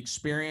have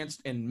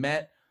experienced and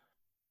met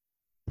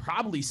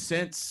probably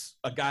since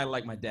a guy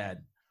like my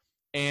dad.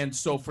 And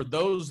so for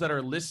those that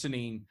are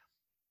listening,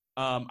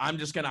 I'm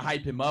just going to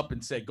hype him up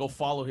and say, go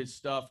follow his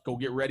stuff, go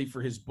get ready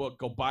for his book,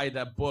 go buy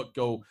that book,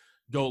 go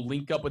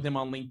link up with him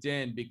on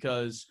LinkedIn,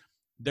 because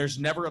there's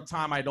never a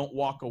time I don't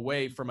walk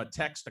away from a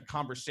text, a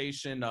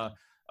conversation, a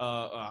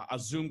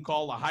Zoom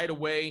call, a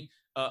hideaway,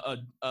 a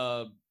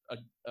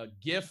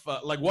GIF,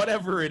 like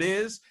whatever it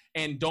is,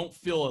 and don't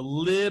feel a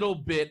little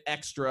bit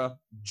extra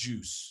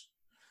juice.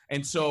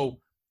 And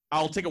so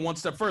I'll take it one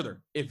step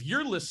further. If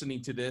you're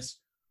listening to this,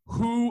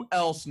 who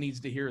else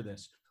needs to hear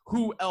this?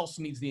 Who else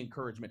needs the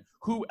encouragement?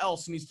 Who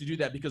else needs to do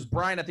that? Because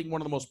Brian, I think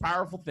one of the most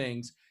powerful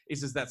things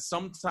is that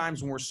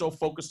sometimes when we're so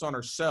focused on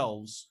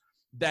ourselves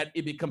that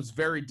it becomes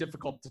very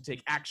difficult to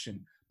take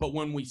action. But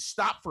when we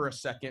stop for a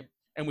second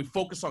and we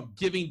focus on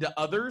giving to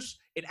others,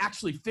 it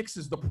actually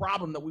fixes the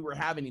problem that we were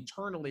having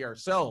internally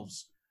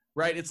ourselves,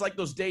 right? It's like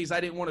those days I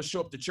didn't want to show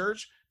up to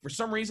church. For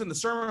some reason, the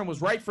sermon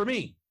was right for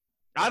me.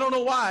 I don't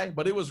know why,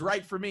 but it was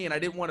right for me, and I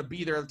didn't want to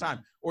be there at the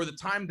time. Or the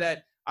time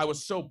that I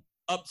was so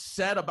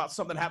upset about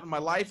something happened in my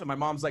life, and my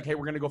mom's like, hey,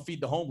 we're going to go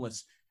feed the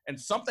homeless. And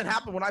something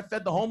happened when I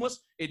fed the homeless.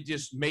 It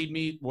just made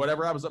me,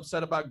 whatever I was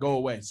upset about, go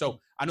away. So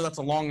I know that's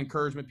a long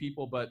encouragement,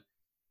 people, but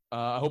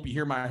I hope you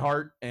hear my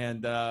heart.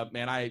 And,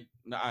 man,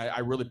 I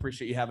really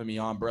appreciate you having me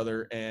on,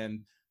 brother.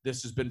 And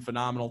this has been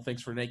phenomenal.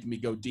 Thanks for making me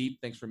go deep.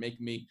 Thanks for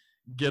making me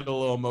get a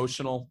little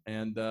emotional,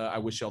 and I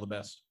wish you all the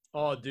best.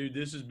 Oh, dude,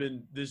 this has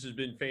been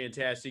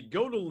fantastic.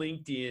 Go to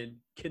LinkedIn,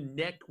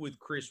 connect with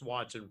Chris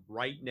Watson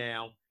right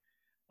now,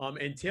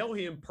 and tell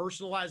him,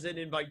 personalize that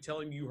invite,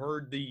 tell him you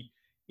heard the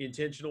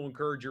Intentional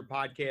Encourager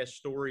podcast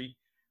story,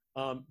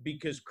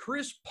 because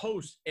Chris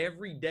posts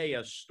every day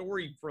a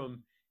story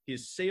from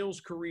his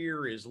sales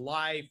career, his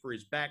life, or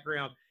his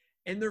background,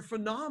 and they're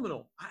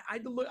phenomenal.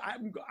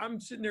 I'm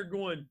sitting there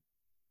going,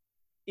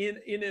 in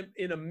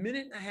a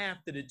minute and a half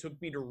that it took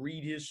me to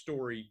read his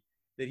story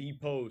that he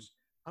posts,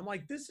 I'm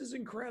like, this is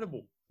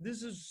incredible.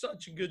 This is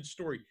such a good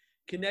story.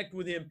 Connect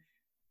with him.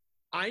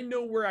 I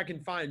know where I can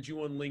find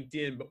you on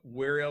LinkedIn, but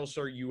where else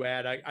are you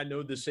at? I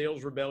know the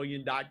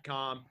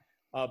salesrebellion.com,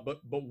 but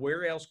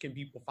where else can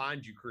people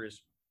find you, Chris?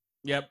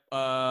 Yep.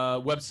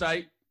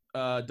 Website,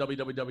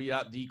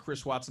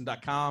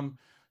 www.thechriswatson.com.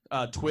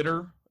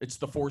 Twitter, it's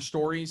the 4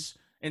 Stories.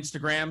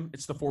 Instagram,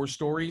 it's the 4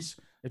 Stories.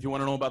 If you want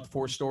to know about the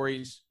 4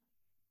 Stories,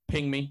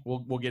 ping me.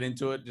 We'll get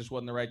into it. Just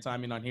wasn't the right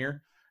timing on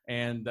here.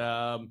 And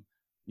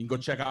you can go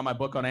check out my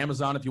book on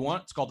Amazon if you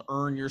want. It's called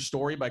Earn Your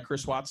Story by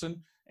Chris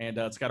Watson. And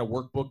it's got a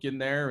workbook in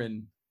there,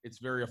 and it's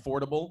very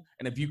affordable.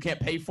 And if you can't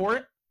pay for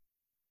it,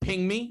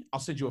 ping me. I'll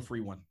send you a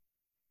free one.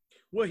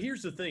 Well,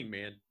 here's the thing,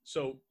 man.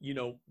 So,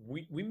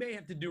 we may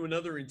have to do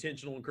another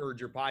Intentional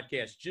Encourager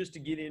podcast just to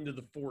get into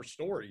the 4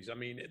 Stories. I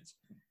mean, it's,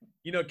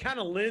 kind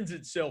of lends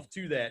itself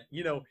to that.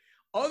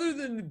 Other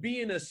than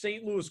being a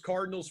St. Louis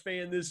Cardinals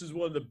fan, this is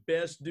one of the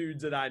best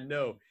dudes that I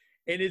know.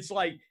 And it's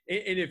like,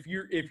 and if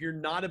you're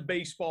not a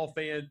baseball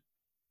fan,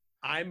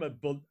 I'm a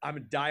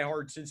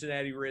diehard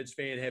Cincinnati Reds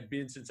fan, have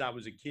been since I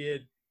was a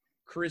kid.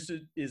 Chris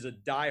is a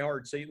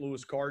diehard St.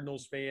 Louis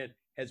Cardinals fan,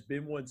 has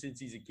been one since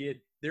he's a kid.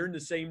 They're in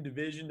the same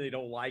division. They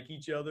don't like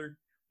each other.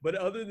 But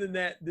other than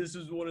that, this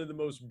is one of the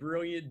most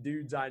brilliant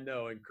dudes I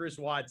know. And Chris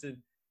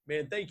Watson,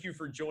 man, thank you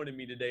for joining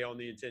me today on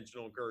the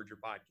Intentional Encourager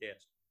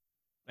podcast.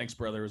 Thanks,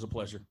 brother. It was a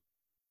pleasure.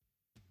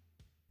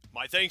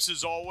 My thanks,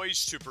 as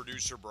always, to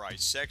producer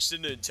Bryce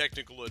Sexton and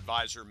technical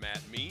advisor Matt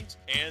Means.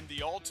 And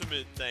the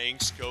ultimate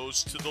thanks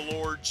goes to the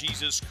Lord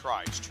Jesus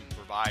Christ, who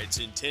provides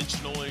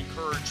intentional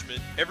encouragement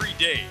every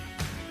day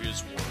through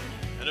His Word.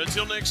 And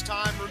until next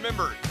time,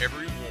 remember,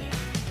 everyone,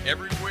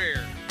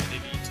 everywhere, at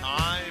any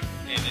time,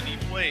 and any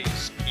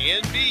place,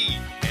 can be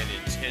an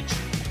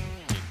intentional